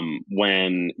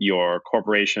when your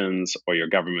corporations or your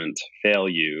government fail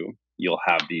you, you'll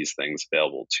have these things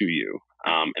available to you.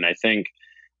 And I think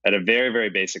at a very,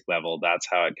 very basic level, that's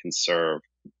how it can serve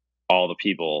all the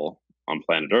people on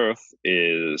planet Earth,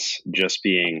 is just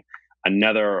being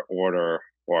another order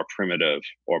or primitive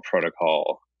or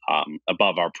protocol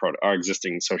above our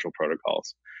existing social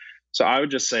protocols. So I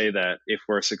would just say that if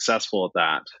we're successful at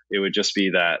that, it would just be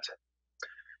that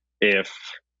if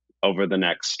over the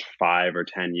next 5 or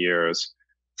 10 years,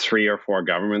 3 or 4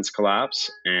 governments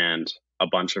collapse and a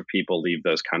bunch of people leave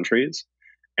those countries,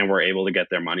 and we're able to get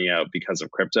their money out because of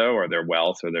crypto or their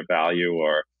wealth or their value,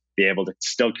 or be able to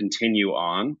still continue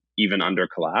on even under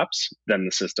collapse, then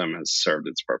the system has served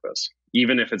its purpose,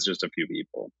 even if it's just a few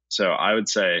people. So I would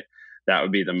say that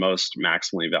would be the most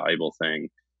maximally valuable thing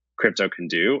crypto can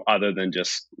do, other than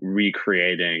just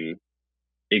recreating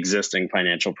existing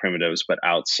financial primitives, but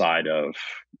outside of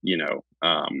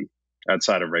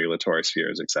regulatory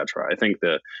spheres, etc. I think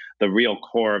the real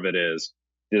core of it is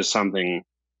there's something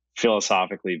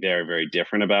philosophically very, very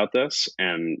different about this,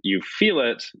 and you feel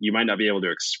it. You might not be able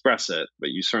to express it, but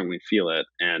you certainly feel it.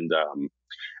 And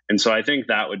so I think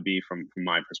that would be, from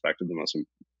my perspective, the most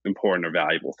important or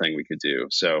valuable thing we could do.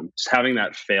 So just having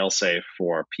that fail safe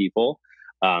for people,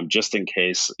 just in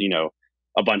case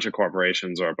a bunch of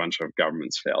corporations or a bunch of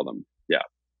governments fail them. Yeah.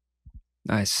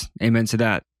 Nice. Amen to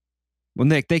that. Well,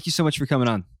 Nick, thank you so much for coming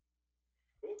on.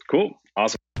 Cool.